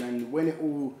Mitcham, and when it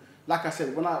all, like I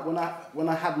said, when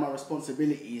I had my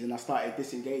responsibilities and I started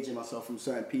disengaging myself from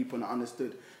certain people, and I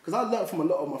understood, because I learned from a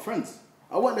lot of my friends.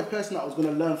 I wasn't the person that was going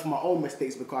to learn from my own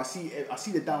mistakes because I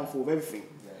see the downfall of everything.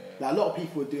 Like a lot of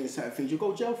people are doing certain things, you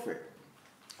go jail for it.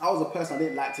 I was a person I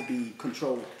didn't like to be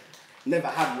controlled. Never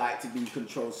have liked to be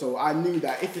controlled. So I knew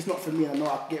that if it's not for me, I know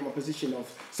I can get in my position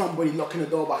of somebody locking the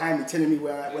door behind me, telling me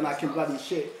when I can bloody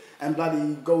shit. And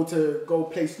bloody go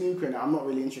play snooker, and I'm not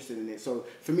really interested in it. So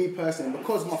for me personally,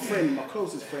 because my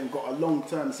closest friend, got a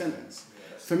long-term sentence,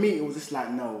 for me it was just like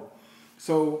no.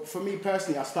 So for me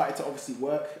personally, I started to obviously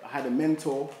work. I had a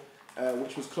mentor,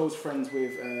 which was close friends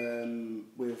with a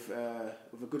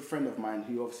good friend of mine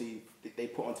who obviously they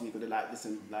put onto me because they're like,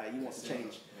 listen, like he wants to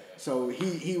change. So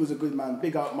he was a good man.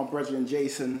 Big up my brother and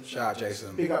Jason. Shout out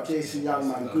Jason. Big up Jason, young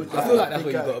man. Good guy. I feel like that's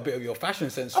where you got a bit of your fashion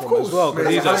sense from course, as well,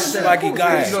 because he's a swaggy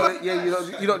guy.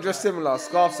 You don't dress similar,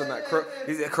 scarves and that.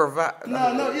 Is it a cravat?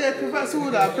 No, cravat's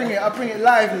all that. I bring it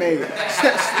live, mate.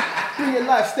 Bring it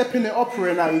live, step in the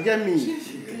opera now, you get me?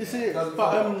 You see it? But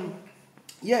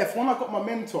when I got my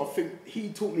mentor, I think he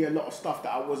taught me a lot of stuff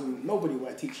that nobody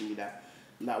weren't teaching me that.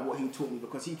 Like what he taught me,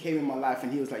 because he came in my life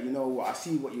and he was like, you know what, I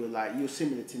see what you're like, you're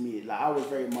similar to me. Like I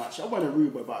wasn't a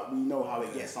rude boy, but we know how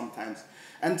it gets sometimes.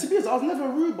 And to be honest, I was never a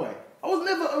rude boy. I was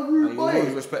never a rude boy. You were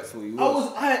always respectful.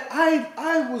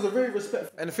 I was a very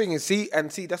respectful. And the thing is, see,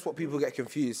 that's what people get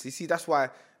confused. You see, that's why,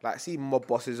 like, see mob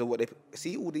bosses or what they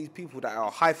see all these people that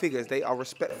are high figures. They are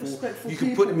respectful. You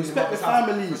can put them in respect the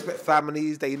families. Respect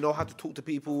families. They know how to talk to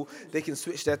people. They can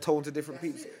switch their tone to different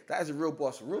people. That is a real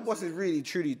boss. Real bosses really,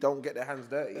 truly don't get their hands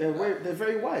dirty. They're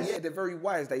very wise. Yeah, they're very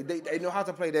wise. They know how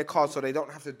to play their cards, so they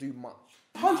don't have to do much.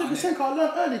 100%. I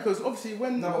learned early because obviously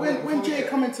when Jay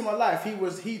come into my life,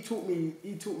 he taught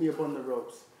me upon the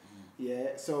ropes.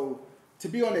 Yeah. So to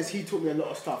be honest, he taught me a lot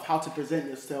of stuff: how to present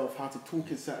yourself, how to talk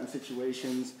in certain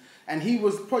situations, and he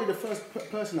was probably the first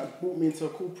person that brought me into a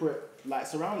corporate like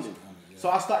surrounding. So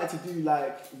I started to do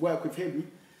like work with him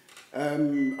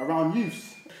around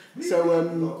youths. So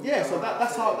so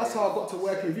that's how I got to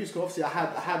working with youths. Because obviously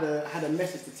I had a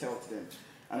message to tell to them,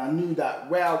 and I knew that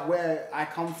where I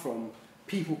come from,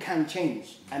 people can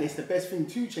change, and it's the best thing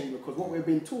to change, because what we've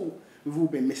been taught, we've all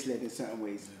been misled in certain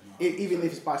ways. Even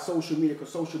if it's by social media,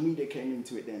 because social media came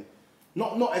into it then.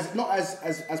 Not as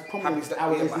prominent as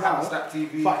how it is now,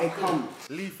 but it comes.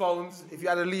 Lee phones. If you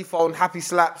had a Lee phone, happy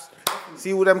slaps.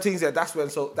 See all them things there. That's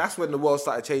when the world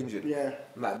started changing. Yeah.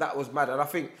 Like that was mad, and I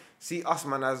think see us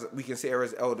man as we can sit here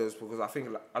as elders, because I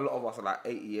think like, a lot of us are like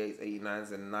 88s,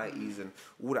 89s, and 90s, and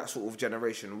all that sort of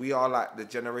generation. We are like the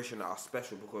generation that are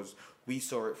special because we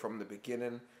saw it from the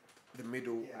beginning, the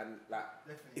middle, and like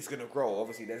it's gonna grow.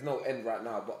 Obviously, there's no end right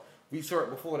now, but we saw it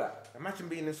before that. Imagine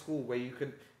being in school where you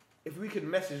could. If we could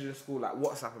message in school like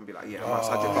WhatsApp and be like, yeah, I'm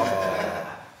such a bum.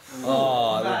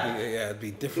 It'd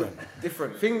be different.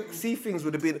 Different. Things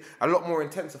would have been a lot more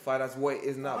intensified as what it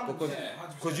is now,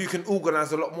 because you can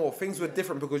organise a lot more. Things were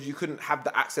different because you couldn't have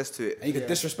the access to it. And you could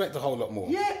disrespect a whole lot more.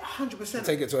 Yeah, 100%.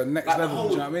 Take it to a next level,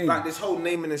 do you know what I mean? Like this whole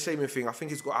naming and shaming thing, I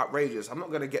think it's got outrageous. I'm not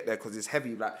going to get there because it's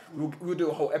heavy. Like we'll do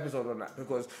a whole episode on that,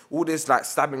 because all this like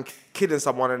stabbing, killing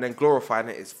someone and then glorifying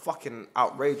it is fucking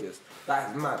outrageous. That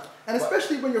is mad. And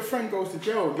especially when your friend goes to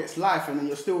jail and gets life, and then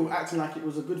you're still acting like it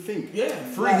was a good thing. Yeah,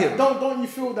 free him. Don't you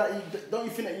feel that? Don't you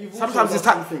think that you've sometimes also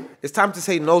done something? It's time to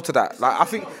say no to that. Like I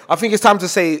think it's time to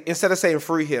say, instead of saying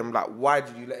free him, like why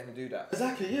did you let him do that?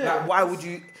 Exactly. Yeah. Like why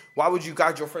would you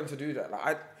guide your friend to do that?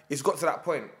 Like it's got to that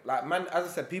point. Like, man, as I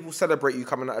said, people celebrate you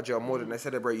coming out of jail more than they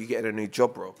celebrate you getting a new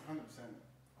job, bro. 100%.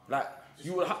 Like,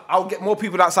 I'll get more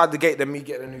people outside the gate than me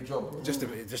getting a new job, bro.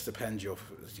 It just depends your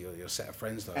set of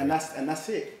friends, though. And that's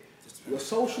it. Your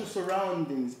social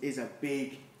surroundings is a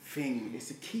big thing. It's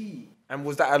a key. And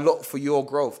was that a lot for your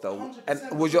growth, though? 100%.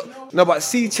 And was your but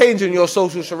see, changing your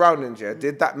social surroundings, yeah,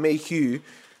 did that make you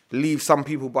leave some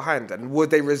people behind? And were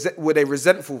they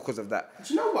resentful because of that?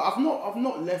 Do you know what? I've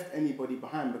not left anybody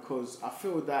behind because I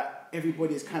feel that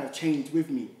everybody has kind of changed with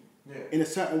me in a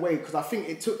certain way. Because I think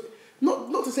it took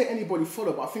not to say anybody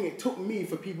followed, but I think it took me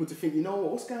for people to think, you know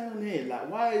what's going on here? Like,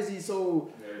 why is he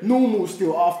so normal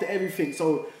still after everything?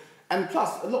 So. And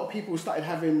plus, a lot of people started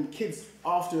having kids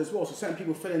after as well, so certain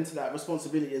people fell into that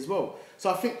responsibility as well. So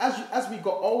I think as we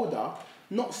got older,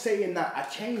 not saying that I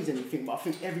changed anything, but I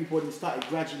think everybody started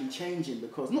gradually changing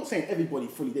because, not saying everybody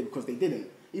fully did because they didn't.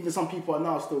 Even some people are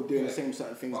now still doing the same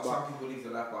certain things. But some people leave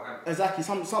their life behind. Exactly.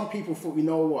 Some people thought, you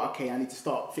know what, okay, I need to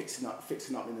start fixing up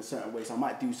in a certain way. So I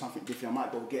might do something different. I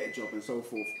might go get a job and so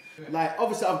forth. Like,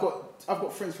 obviously, I've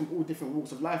got friends from all different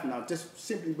walks of life now, just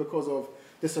simply because of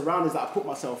the surroundings that I put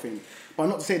myself in. But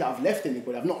not to say that I've left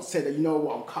anybody. I've not said that, you know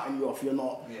what, I'm cutting you off, you're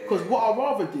not. Because what I'd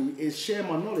rather do is share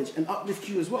my knowledge and uplift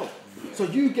you as well. So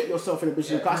you get yourself in a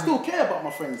position, because I still care about my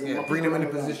friends. And my bring them in a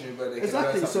around. position where they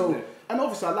exactly. can So, and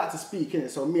obviously I like to speak, innit?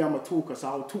 So me, I'm a talker, so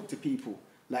I'll talk to people.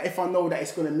 Like, if I know that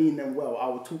it's going to mean them well, I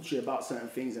will talk to you about certain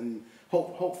things, and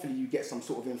hopefully you get some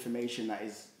sort of information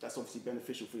that's obviously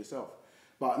beneficial for yourself.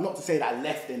 But not to say that I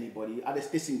left anybody, I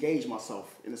just disengaged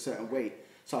myself in a certain way.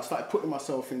 So I started putting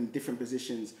myself in different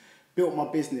positions, built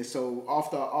my business. So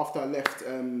after I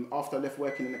left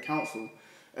working in the council,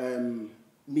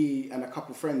 me and a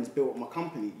couple of friends built my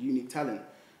company, Unique Talent.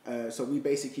 So we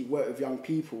basically work with young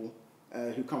people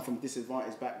who come from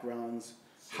disadvantaged backgrounds,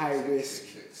 high risk,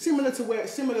 similar to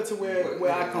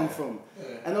where I come from.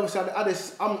 And obviously,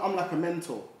 I'm like a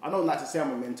mentor. I don't like to say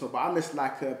I'm a mentor, but I'm just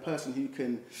like a person who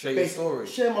can share your story,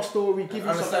 share my story, give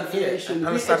you some information,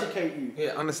 re-educate you.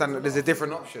 Yeah, understand that there's a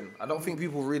different option. I don't think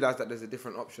people realise that there's a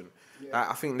different option.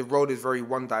 I think the road is very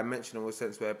one-dimensional in a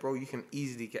sense where, bro, you can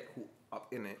easily get caught up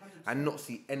in it and not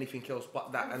see anything else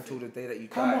but that until the day that you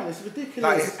die. Come on, it's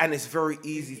ridiculous. And it's very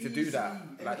easy to do that.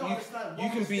 Like, you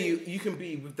can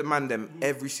be with the man them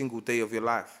every single day of your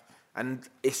life, and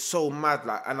it's so mad.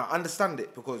 Like, and I understand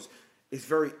it because it's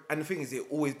very. And the thing is, it'll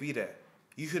always be there.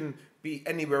 You can be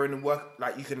anywhere in the work.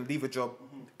 Like, you can leave a job,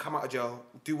 come out of jail,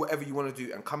 do whatever you want to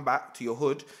do, and come back to your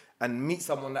hood and meet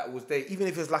someone that was there. Even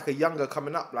if it's like a younger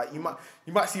coming up, like you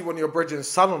might see one of your brethren's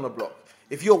son on the block.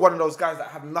 If you're one of those guys that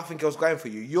have nothing else going for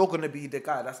you, you're going to be the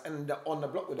guy that's on the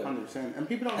block with them. 100%. And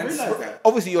people don't realise that.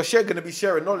 Obviously, you're going to be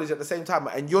sharing knowledge at the same time,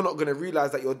 and you're not going to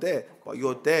realise that you're there, but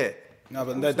you're there. No,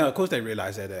 of course they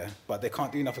realise they're there, but they can't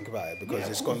do nothing about it because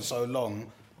it's gone so long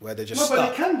where they're just stuck. But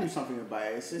they can do something about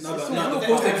it. Of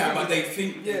course they can, but they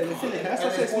think... Yeah, they think they can. That's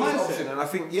what it's mindset. And I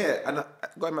think,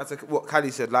 going back to what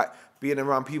Kali said, like, being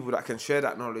around people that can share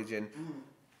that knowledge and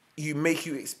you make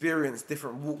you experience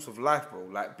different walks of life, bro.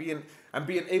 Like, being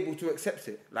able to accept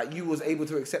it. Like, you was able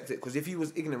to accept it. Because if you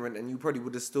was ignorant, and you probably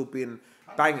would have still been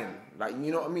banging. Like,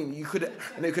 you know what I mean? You could have,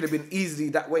 and it could have been easily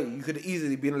that way. You could have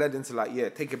easily been led into, like,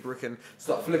 take a brick and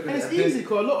start flipping and it. And it's easy,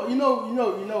 because a lot, you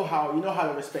know how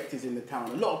the respect is in the town.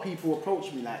 A lot of people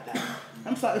approach me like that.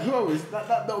 I'm just like, bro,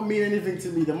 that don't mean anything to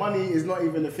me. The money is not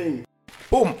even a thing.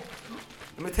 Boom.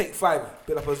 Let me take 5,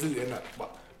 build up a zoot in that.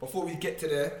 But before we get to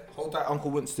there, hold that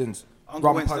Uncle Winston's.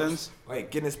 Uncle Winston's. Wait,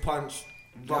 Guinness Punch.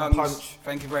 Rum punch.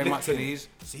 Thank you very much for these.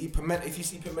 See, if you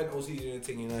see pimento seasoning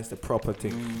thing, you know it's the proper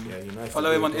thing. Yeah, you know.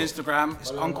 Follow him on Instagram.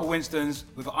 It's Uncle Winston's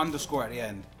with an underscore at the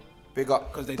end. Big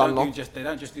up. Because they don't just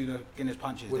do the Guinness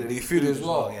punches. They do food as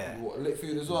well. Yeah. What, lit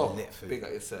food as well. Lit food. Big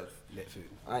up yourself. Lit food.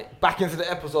 Alright, back into the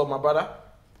episode, my brother.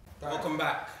 Welcome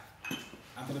back.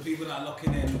 And for the people that are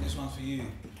locking in, this one's for you.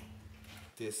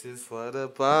 This is for the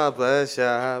barber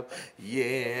shop.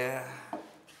 Yeah.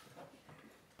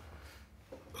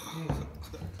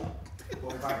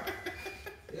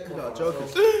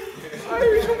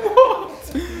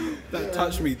 That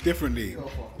touched me differently.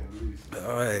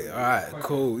 Alright,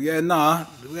 cool.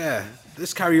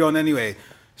 Let's carry on anyway.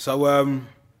 So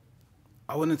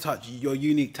I want to touch your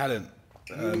Unique Talent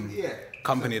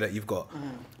company that you've got.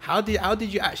 How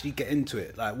did you actually get into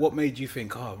it? Like, what made you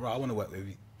think, I want to work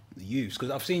with the youths?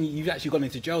 Because I've seen you've actually gone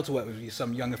into jail to work with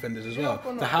some young offenders as well.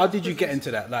 So how did you get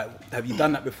into that? Like, have you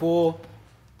done that before?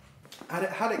 I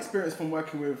had experience from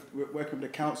working with the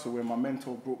council, where my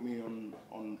mentor brought me on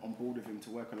board with him to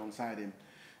work alongside him,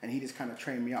 and he just kind of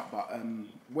trained me up. But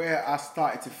where I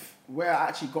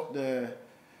actually got the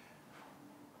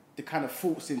kind of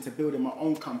thoughts into building my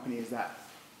own company is that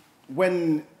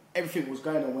when everything was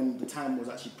going on, when the time was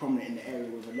actually prominent in the area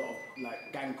with a lot of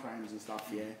like gang crimes and stuff,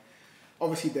 yeah,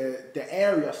 obviously the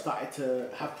area started to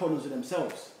have problems with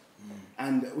themselves.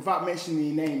 And without mentioning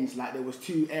any names, like there was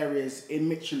 2 areas in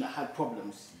Mitcham that had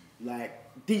problems, like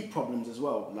deep problems as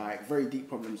well, like very deep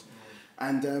problems.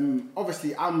 And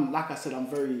obviously, like I said, I'm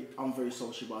very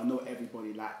sociable. I know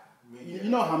everybody. Like you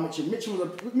know how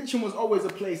Mitcham was always a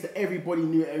place that everybody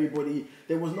knew everybody.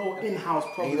 There was no in-house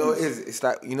problems. You know, it's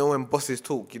like, you know, when bosses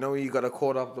talk, you know, when you gotta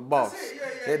call up the boss.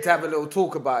 They had to have a little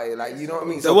talk about it, like, you know what I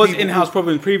mean. There was in-house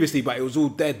problems previously, but it was all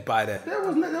dead by then. There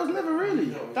was never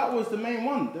really. That was the main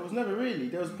one. There was never really.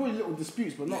 There was probably little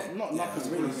disputes, but not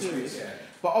nothing really serious. Yeah.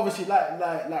 But obviously,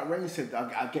 like Rain said,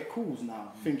 I get calls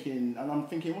now, and I'm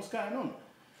thinking, what's going on?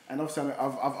 And obviously,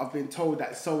 I've been told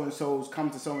that so and so's come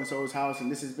to so and so's house,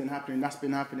 and this has been happening, that's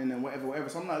been happening, and whatever.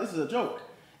 So I'm like, this is a joke.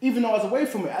 Even though I was away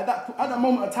from it at that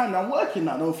moment of time, I'm working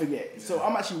now. Don't forget. So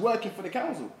I'm actually working for the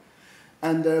council,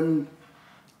 and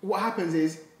what happens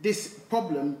is this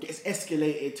problem gets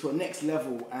escalated to a next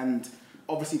level, and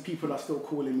obviously people are still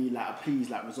calling me like,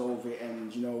 please, like resolve it,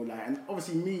 and you know, like, and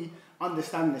obviously me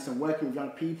understanding this and working with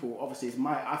young people, obviously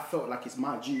I felt like it's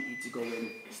my duty to go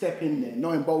in, step in there,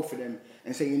 knowing both of them,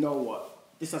 and say, you know what,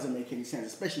 this doesn't make any sense,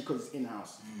 especially because it's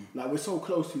in-house. Like we're so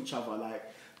close to each other, like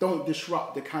don't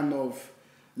disrupt the kind of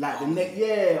like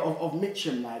the of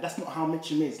Mitcham. Like that's not how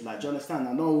Mitcham is. Like, do you understand?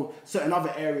 I know certain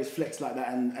other areas flex like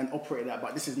that and operate like that,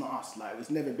 but this is not us. Like it's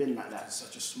never been like that. It's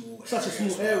such a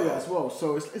small area as well.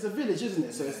 So it's a village, isn't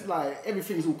it? So it's like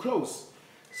everything's all close.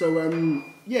 So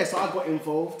so I got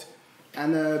involved,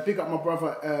 and big up my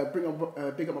brother,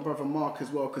 big up my brother Mark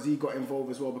as well, because he got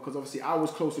involved as well. Because obviously I was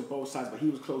close with both sides, but he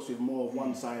was close with more of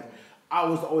one side. I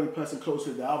was the only person close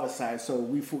with the other side, so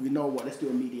we thought, you know what, let's do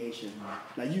a mediation.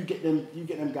 Like you get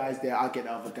them guys there, I'll get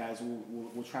the other guys.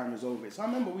 We'll try and resolve it. So I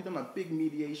remember we done a big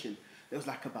mediation. There was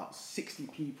like about 60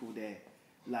 people there.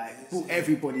 Like brought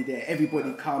everybody there.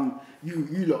 Everybody come.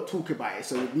 You lot talk about it.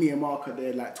 So me and Mark are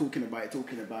there, like talking about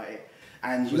it.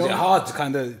 And you was it hard to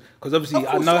kind of, because obviously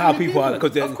I know how people are,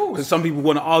 because some people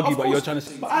want to argue, but you're trying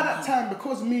to. But at that time,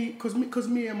 because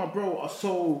me and my bro are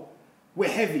so. We're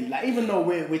heavy, like even though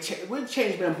we're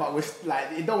changed men, but we're like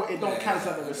it don't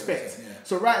cancel out the respect. Yeah.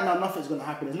 So right now nothing's gonna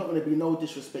happen. There's not gonna be no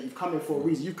disrespect. You've come here for a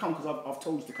reason. You've come because I've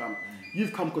told you to come.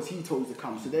 You've come because he told you to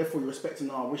come. So therefore you're respecting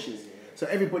our wishes. So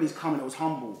everybody's coming. It was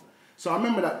humble. So I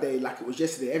remember that day like it was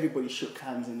yesterday. Everybody shook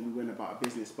hands and we went about our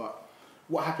business. But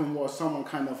what happened was someone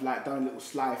kind of like done a little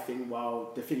sly thing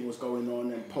while the thing was going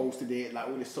on and posted it, like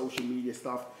all this social media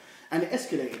stuff, and it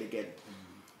escalated again.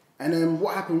 And then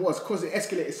what happened was, because it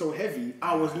escalated so heavy,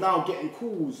 I was now getting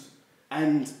calls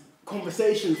and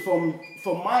conversations from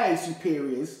my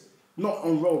superiors, not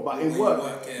on road, but in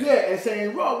work. And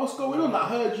saying, Rob, what's going on? I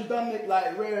heard you done it,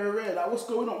 like, rare. Like, what's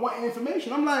going on? Wanting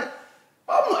information. I'm like,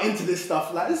 I'm not into this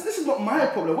stuff. Like, this is not my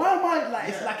problem. Why am I, like,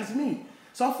 it's like it's me.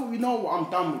 So I thought, you know what, I'm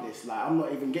done with this. Like, I'm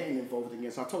not even getting involved again.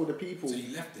 So I told the people. So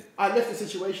you left it? I left the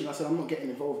situation. I said, I'm not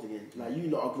getting involved again. Like, you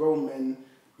lot are grown men.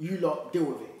 You lot deal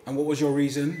with it. And what was your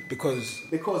reason? Because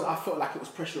I felt like it was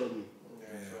pressure on me.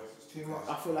 Too much.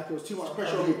 I feel like it was too much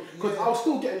pressure on me. Because I was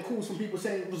still getting calls from people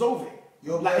saying, resolve it.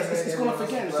 Like, it's gone off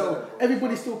again. So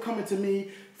everybody's still coming to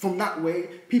me from that way.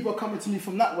 People are coming to me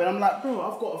from that way. I'm like, bro,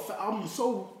 I'm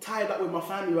so tied up with my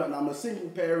family right now. I'm a single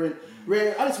parent.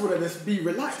 I just want to just be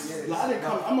relaxed. Like, I didn't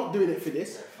come. I'm not doing it for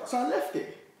this. So I left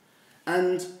it.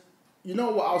 And you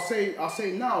know what I'll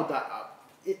say now that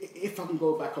if I can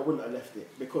go back, I wouldn't have left it.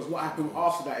 Because what happened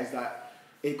after that is that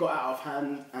it got out of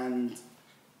hand and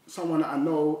someone that I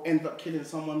know ended up killing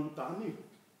someone that I knew.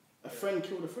 A friend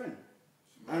killed a friend.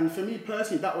 And for me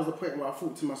personally, that was the point where I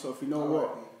thought to myself, you know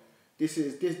what? This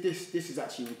is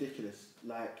actually ridiculous.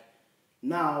 Like,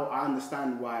 now I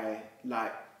understand why,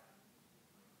 like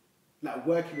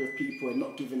working with people and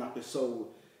not giving up is so,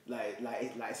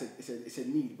 it's a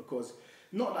need. Because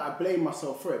not that I blame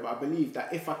myself for it, but I believe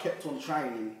that if I kept on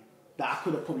trying, that I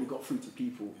could have probably got through to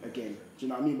people again. Do you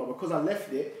know what I mean? But because I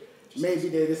left it, maybe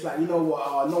they're just like, you know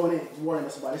what, no one ain't worrying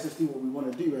us about, let's just do what we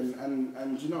want to do.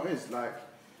 And you know what it is? Like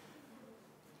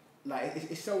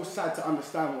it's so sad to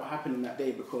understand what happened in that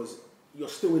day because you're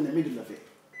still in the middle of it.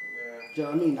 Yeah. Do you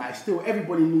know what I mean? Like still,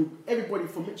 everybody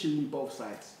from Mitcham knew both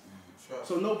sides. Sure.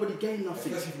 So nobody gained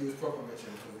nothing. Especially if you was proper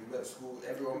Mitcham, because we went to school,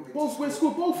 everyone... Both went to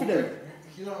school, both of them.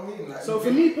 You know what I mean? Like, so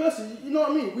for me personally, you know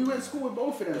what I mean? We went to school with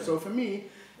both of them. So for me,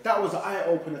 that was an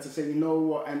eye-opener to say, you know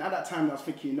what? And at that time, I was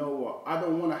thinking, you know what? I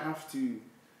don't want to have to...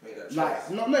 Make that choice.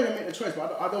 Like, not even make the choice,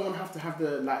 but I don't want to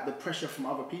have the pressure from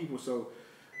other people. So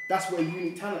that's where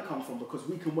unique talent comes from, because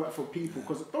we can work for people.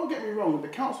 Because don't get me wrong, the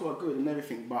council are good and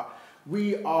everything, but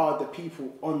we are the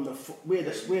people on the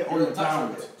we're on the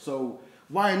ground. So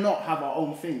why not have our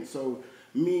own thing? So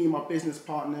me, my business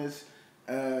partners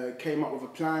came up with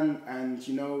a plan, and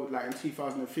you know, like in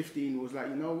 2015 was like,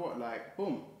 you know what, like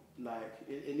boom, like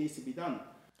it needs to be done.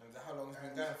 And is that how long it's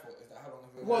been going for? Is that how long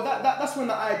it's been Well, going that's when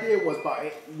the idea was,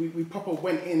 but we proper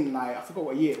went in, like, I forgot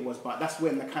what year it was, but that's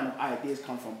when the kind of ideas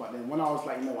come from. But then when I was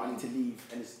like, no, I need to leave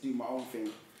and just do my own thing,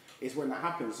 is when that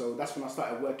happened. So that's when I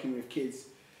started working with kids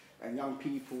and young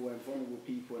people and vulnerable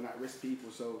people and at-risk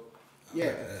people. So,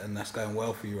 yeah. And that's going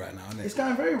well for you right now, isn't it? It's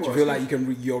going very well. Do you feel like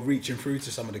you're reaching through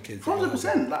to some of the kids?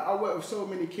 100%. Like, I work with so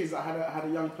many kids. I had a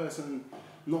young person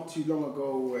not too long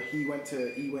ago where he went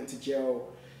to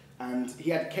jail. And he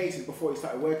had cases before he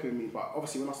started working with me, but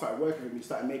obviously when I started working with him, he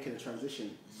started making a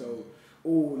transition. So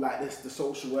all like this, the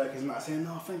social workers and that saying,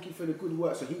 no, thank you for the good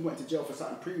work. So he went to jail for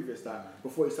something previous that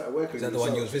before he started working with me. Is that the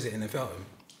one you was visiting in Feltham?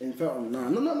 In Feltham, no,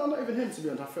 not even him, to be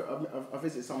honest. I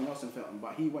visited someone else in Feltham,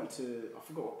 but he went to, I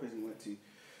forgot what prison he went to.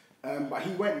 But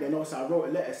he went there, and also I wrote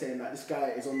a letter saying that this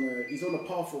guy is he's on the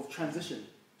path of transition.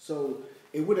 So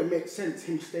it wouldn't make sense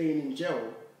him staying in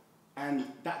jail and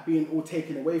that being all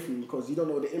taken away from him, because you don't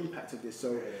know the impact of this.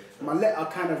 So my letter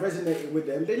kind of resonated with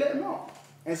them. They let him out,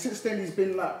 and since then he's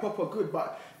been like proper good.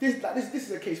 But this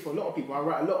is a case for a lot of people. I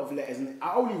write a lot of letters, and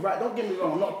I only write. Don't get me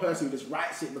wrong, I'm not a person who just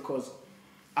writes it because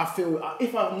I feel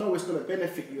if I know it's going to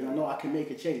benefit you and I know I can make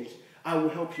a change, I will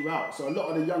help you out. So a lot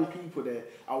of the young people there,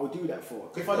 I will do that for.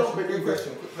 Quick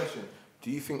question. Do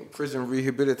you think prison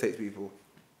rehabilitates people?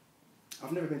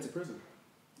 I've never been to prison.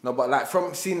 No, but like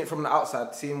from seeing it from the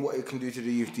outside, seeing what it can do to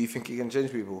the youth, do you think it can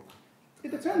change people?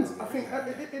 It depends. I think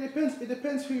it depends. It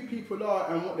depends who people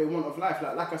are and what they want of life.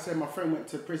 Like I said, my friend went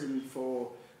to prison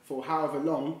for however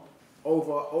long,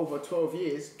 over 12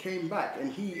 years, came back,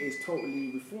 and he is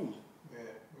totally reformed.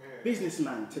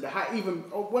 Businessman to the high. Even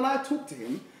when I talk to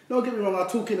him, don't get me wrong, I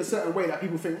talk in a certain way that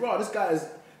people think, right, this guy is.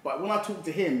 But when I talk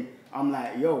to him, I'm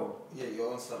like, yo, yeah,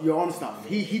 you're on stuff. You're on stuff.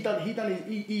 He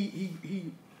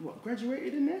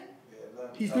graduated in there?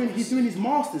 Yeah, he's doing his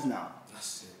masters now.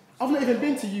 That's it. I've not even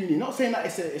been to uni. Not saying that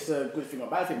it's a good thing or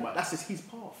bad thing, but that's just his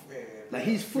path. Like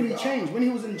he's fully changed. When he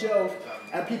was in jail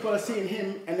and people are seeing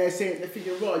him and they're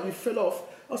thinking, right, you fell off.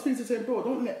 I was speaking to him, bro,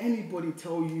 don't let anybody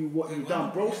tell you what you've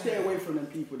done. Bro, stay away from them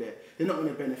people there. They're not going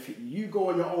to benefit you. You go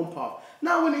on your own path.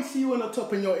 Now when they see you on the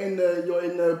top and you're in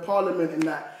the parliament and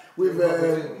that with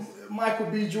Michael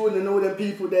B. Jordan and all them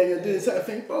people there and you're doing certain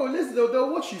things, bro, listen,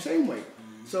 they'll watch you same way.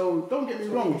 So don't get me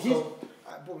wrong. So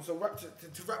to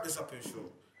wrap this up in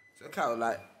short, so Cal,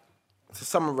 like to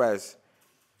summarise,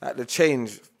 like the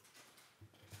change,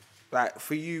 like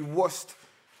for you, what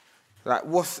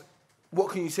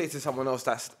can you say to someone else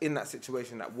that's in that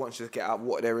situation that wants to get out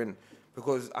what they're in?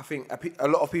 Because I think a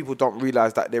lot of people don't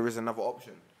realise that there is another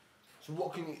option. So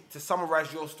what can you, to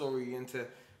summarise your story and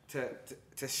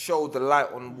to show the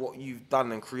light on what you've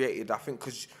done and created? I think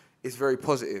because it's very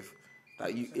positive.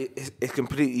 Like it's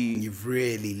completely. You've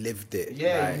really lived it.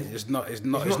 Yeah, like, it's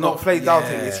not played down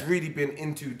to it. It's really been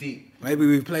in too deep. Maybe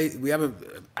we haven't.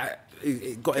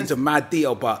 It got into mad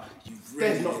detail, but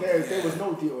there was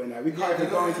no deal in that. We can't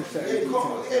even go into certain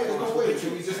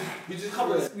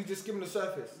details. We just skim the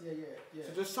surface. Yeah.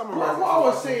 So just summarise. What I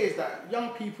would say is that young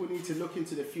people need to look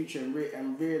into the future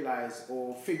and realise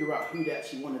or figure out who they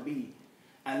actually want to be,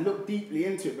 and look deeply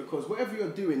into it, because whatever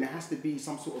you're doing, there has to be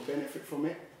some sort of benefit from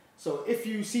it. So if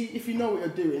you know what you're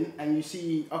doing and you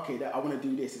see, okay, that I want to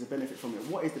do this, there's a benefit from it.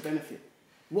 What is the benefit?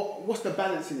 What's the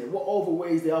balance in it? What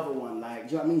overweighs the other one? Like,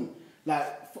 do you know what I mean?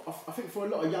 Like, I think for a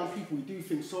lot of young people, we do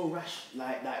things so rash.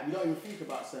 Like we don't even think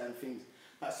about certain things.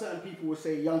 Like certain people will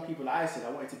say, young people, like I said, I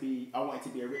wanted to be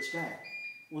a rich guy.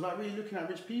 Was I really looking at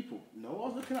rich people? No, I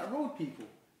was looking at road people.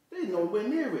 They're nowhere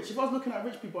near rich. If I was looking at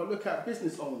rich people, I'd look at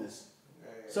business owners.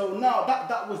 So now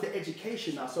that was the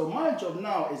education now. So my job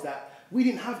now is that we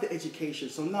didn't have the education,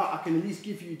 so now I can at least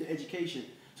give you the education.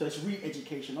 So it's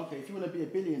re-education. Okay, if you want to be a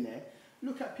billionaire,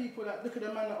 look at the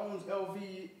man that owns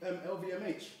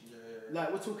LVMH.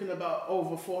 Like we're talking about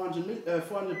over 400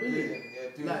 billion.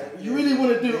 Like you really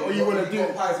want to do it, or you want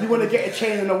to get a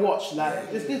chain and a watch.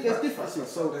 Like there's differences.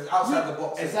 So there's outside the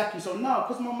box. Exactly. So now,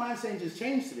 because my mindset has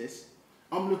changed to this,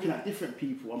 I'm looking at different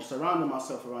people. I'm surrounding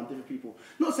myself around different people.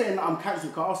 Not saying that I'm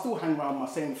cancelled, because I'll still hang around my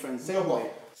same friends, same way.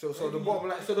 So the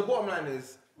bottom line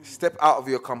is step out of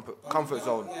your comfort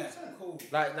zone.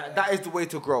 Like that is the way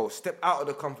to grow. Step out of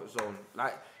the comfort zone.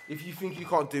 Like if you think you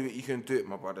can't do it, you can do it,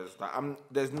 my brothers. Like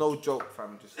there's no joke,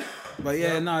 fam. But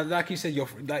like you said,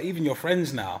 even your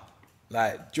friends now.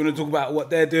 Like, do you want to talk about what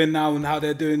they're doing now and how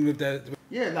they're doing with their?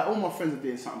 Yeah, like all my friends are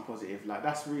doing something positive. Like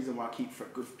that's the reason why I keep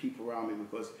good people around me,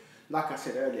 because like I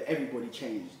said earlier, everybody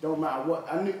changed. Don't matter what.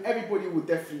 I knew everybody would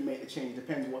definitely make the change.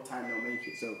 Depends what time they'll make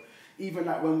it. So even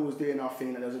like when we was doing our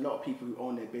thing, there was a lot of people who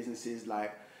own their businesses.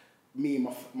 Like me,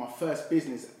 my first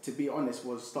business, to be honest,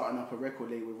 was starting up a record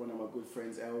label with one of my good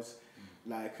friends, Els.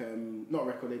 Like not a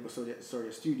record label, sorry,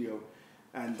 a studio.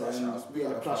 And big up big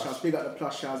up the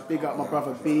Plush House, big up my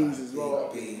brother Beans as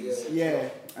well. Yeah,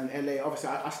 and LA. Obviously,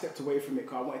 I stepped away from it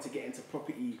because I wanted to get into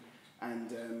property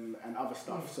and other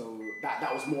stuff. So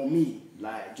that was more me.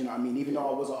 Like, do you know what I mean? Even though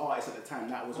I was an artist at the time,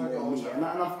 that was more me. And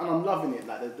I'm loving it.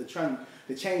 Like the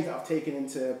change that I've taken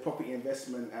into property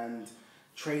investment and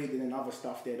trading and other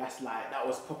stuff there. That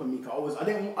was proper me. I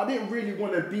didn't really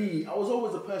want to be. I was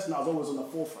always a person that was always on the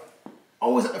forefront.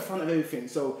 Always at the front of everything.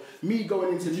 So me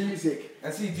going into music.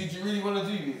 And see, did you really want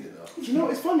to do music though? Do you know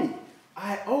it's funny?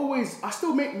 I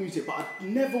still make music, but I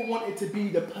never wanted to be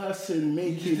the person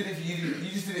making. You just did it for you.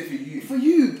 You just did it for you. For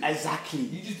you, exactly.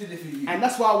 You just did it for you. And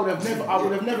that's why I would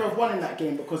have never have won in that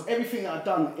game, because everything that I've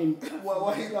done in. Why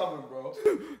are you laughing, bro?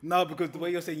 No, because the way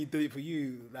you're saying you do it for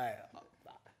you, like,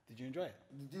 did you enjoy it?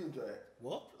 Did you enjoy it?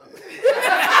 What?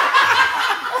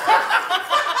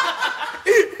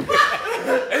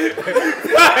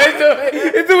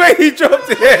 It's the way he dropped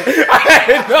it.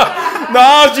 No,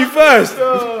 I asked you first.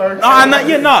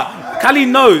 Kali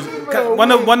knows.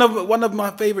 One of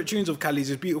my favourite tunes of Kali's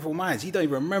is "Beautiful Minds." He don't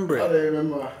even remember it. I don't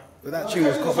remember. But that tune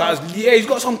was cool. He's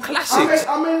got some classics.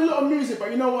 I made a lot of music,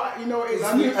 but you know what? You know, As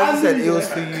I said, it was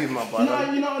for you, my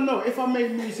brother. No. If I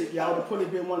made music, I would have probably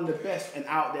been one of the best and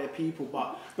out there people.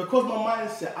 But because my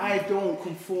mindset, I don't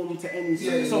conform to any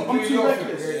certain. So I'm too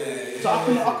reckless. So I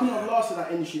couldn't have lasted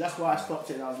that industry. That's why I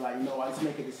stopped it. And I was like, you know what? Let's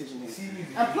make a decision here.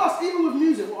 And plus, even with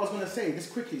music, what I was going to say,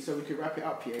 just quickly, so we can wrap it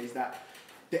up here, is that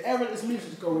the era this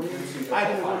music's going into, I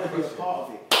didn't want to be a part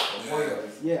of it.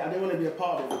 Yeah, I didn't want to be a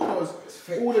part of it because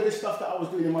all of this stuff that I was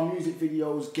doing in my music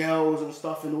videos, girls and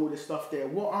stuff and all this stuff there,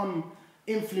 what I'm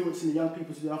influencing the young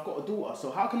people to do, I've got a daughter.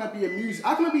 So how can I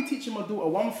be teaching my daughter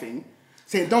one thing,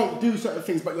 saying don't do certain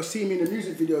things, but you're seeing me in the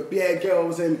music video, bare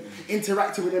girls and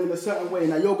interacting with them in a certain way.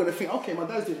 Now you're going to think, okay, my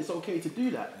dad's doing it, it's okay to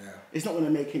do that. Yeah. It's not going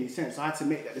to make any sense. So I had to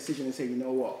make that decision and say, you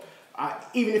know what,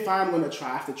 even if I am going to try,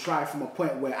 I have to try from a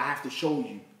point where I have to show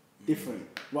you different,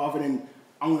 rather than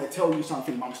I'm going to tell you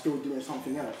something, but I'm still doing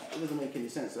something else. It doesn't make any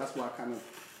sense. So that's why I kind of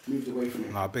moved away from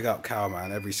it. Nah, big up Cal,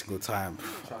 man, every single time.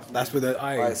 That's with the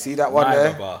Right, see that one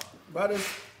there? Brothers.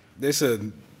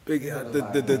 Listen, big...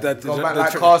 Go back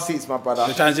like car seats, my brother.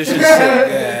 The transition's sick,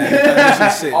 yeah. The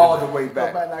transition's sick. All the way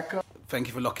back. Thank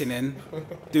you for locking in.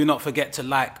 Do not forget to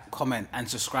like, comment, and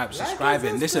subscribe.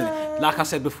 Subscribing. Listen, like I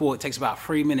said before, it takes about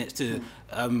 3 minutes to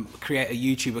create a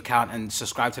YouTube account and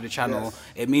subscribe to the channel. Yes.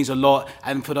 It means a lot.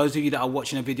 And for those of you that are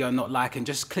watching a video and not liking,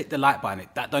 just click the like button.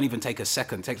 That don't even take a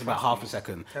second. It takes about half a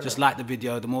second. Just like the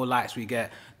video. The more likes we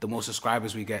get, the more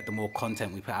subscribers we get, the more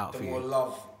content we put out for you. The more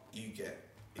love you get.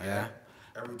 Yeah.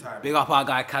 Every time. Big up our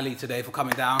guy Kali today for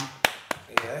coming down.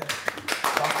 Yeah.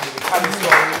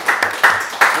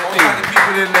 Hold tight the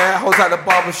people in there, hold tight the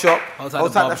barbershop, hold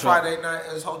tight the Friday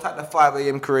nighters, hold tight the 5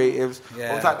 a.m. creatives,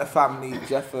 hold tight the family,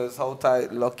 Jeffers, hold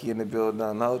tight Lockie in the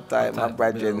building, hold tight my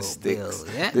brethren Sticks,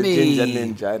 the Ginger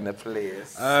Ninja in the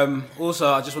place.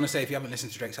 Also, I just want to say, if you haven't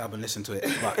listened to Drake's album, listen to it.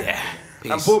 But yeah,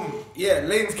 peace. And boom,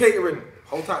 Lane's Catering.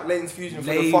 Hold tight Lane's Fusion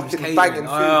for the fucking banging food.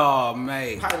 Oh,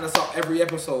 mate. Patting us up every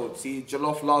episode. See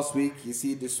Jollof last week, you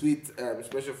see the sweet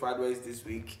special fried rice this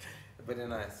week. Very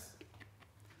nice.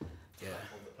 Yeah.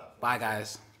 Bye,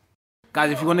 guys.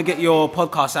 Guys, if you want to get your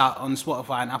podcast out on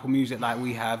Spotify and Apple Music like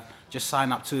we have, just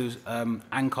sign up to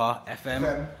Anchor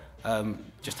FM.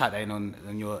 Just type that in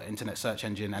on your internet search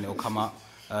engine and it'll come up.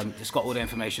 It's got all the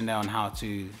information there on how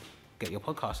to get your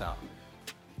podcast out.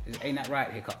 Ain't that right,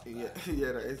 Hiccup? Yeah,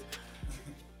 that is.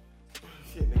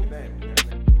 Shit, nigga name.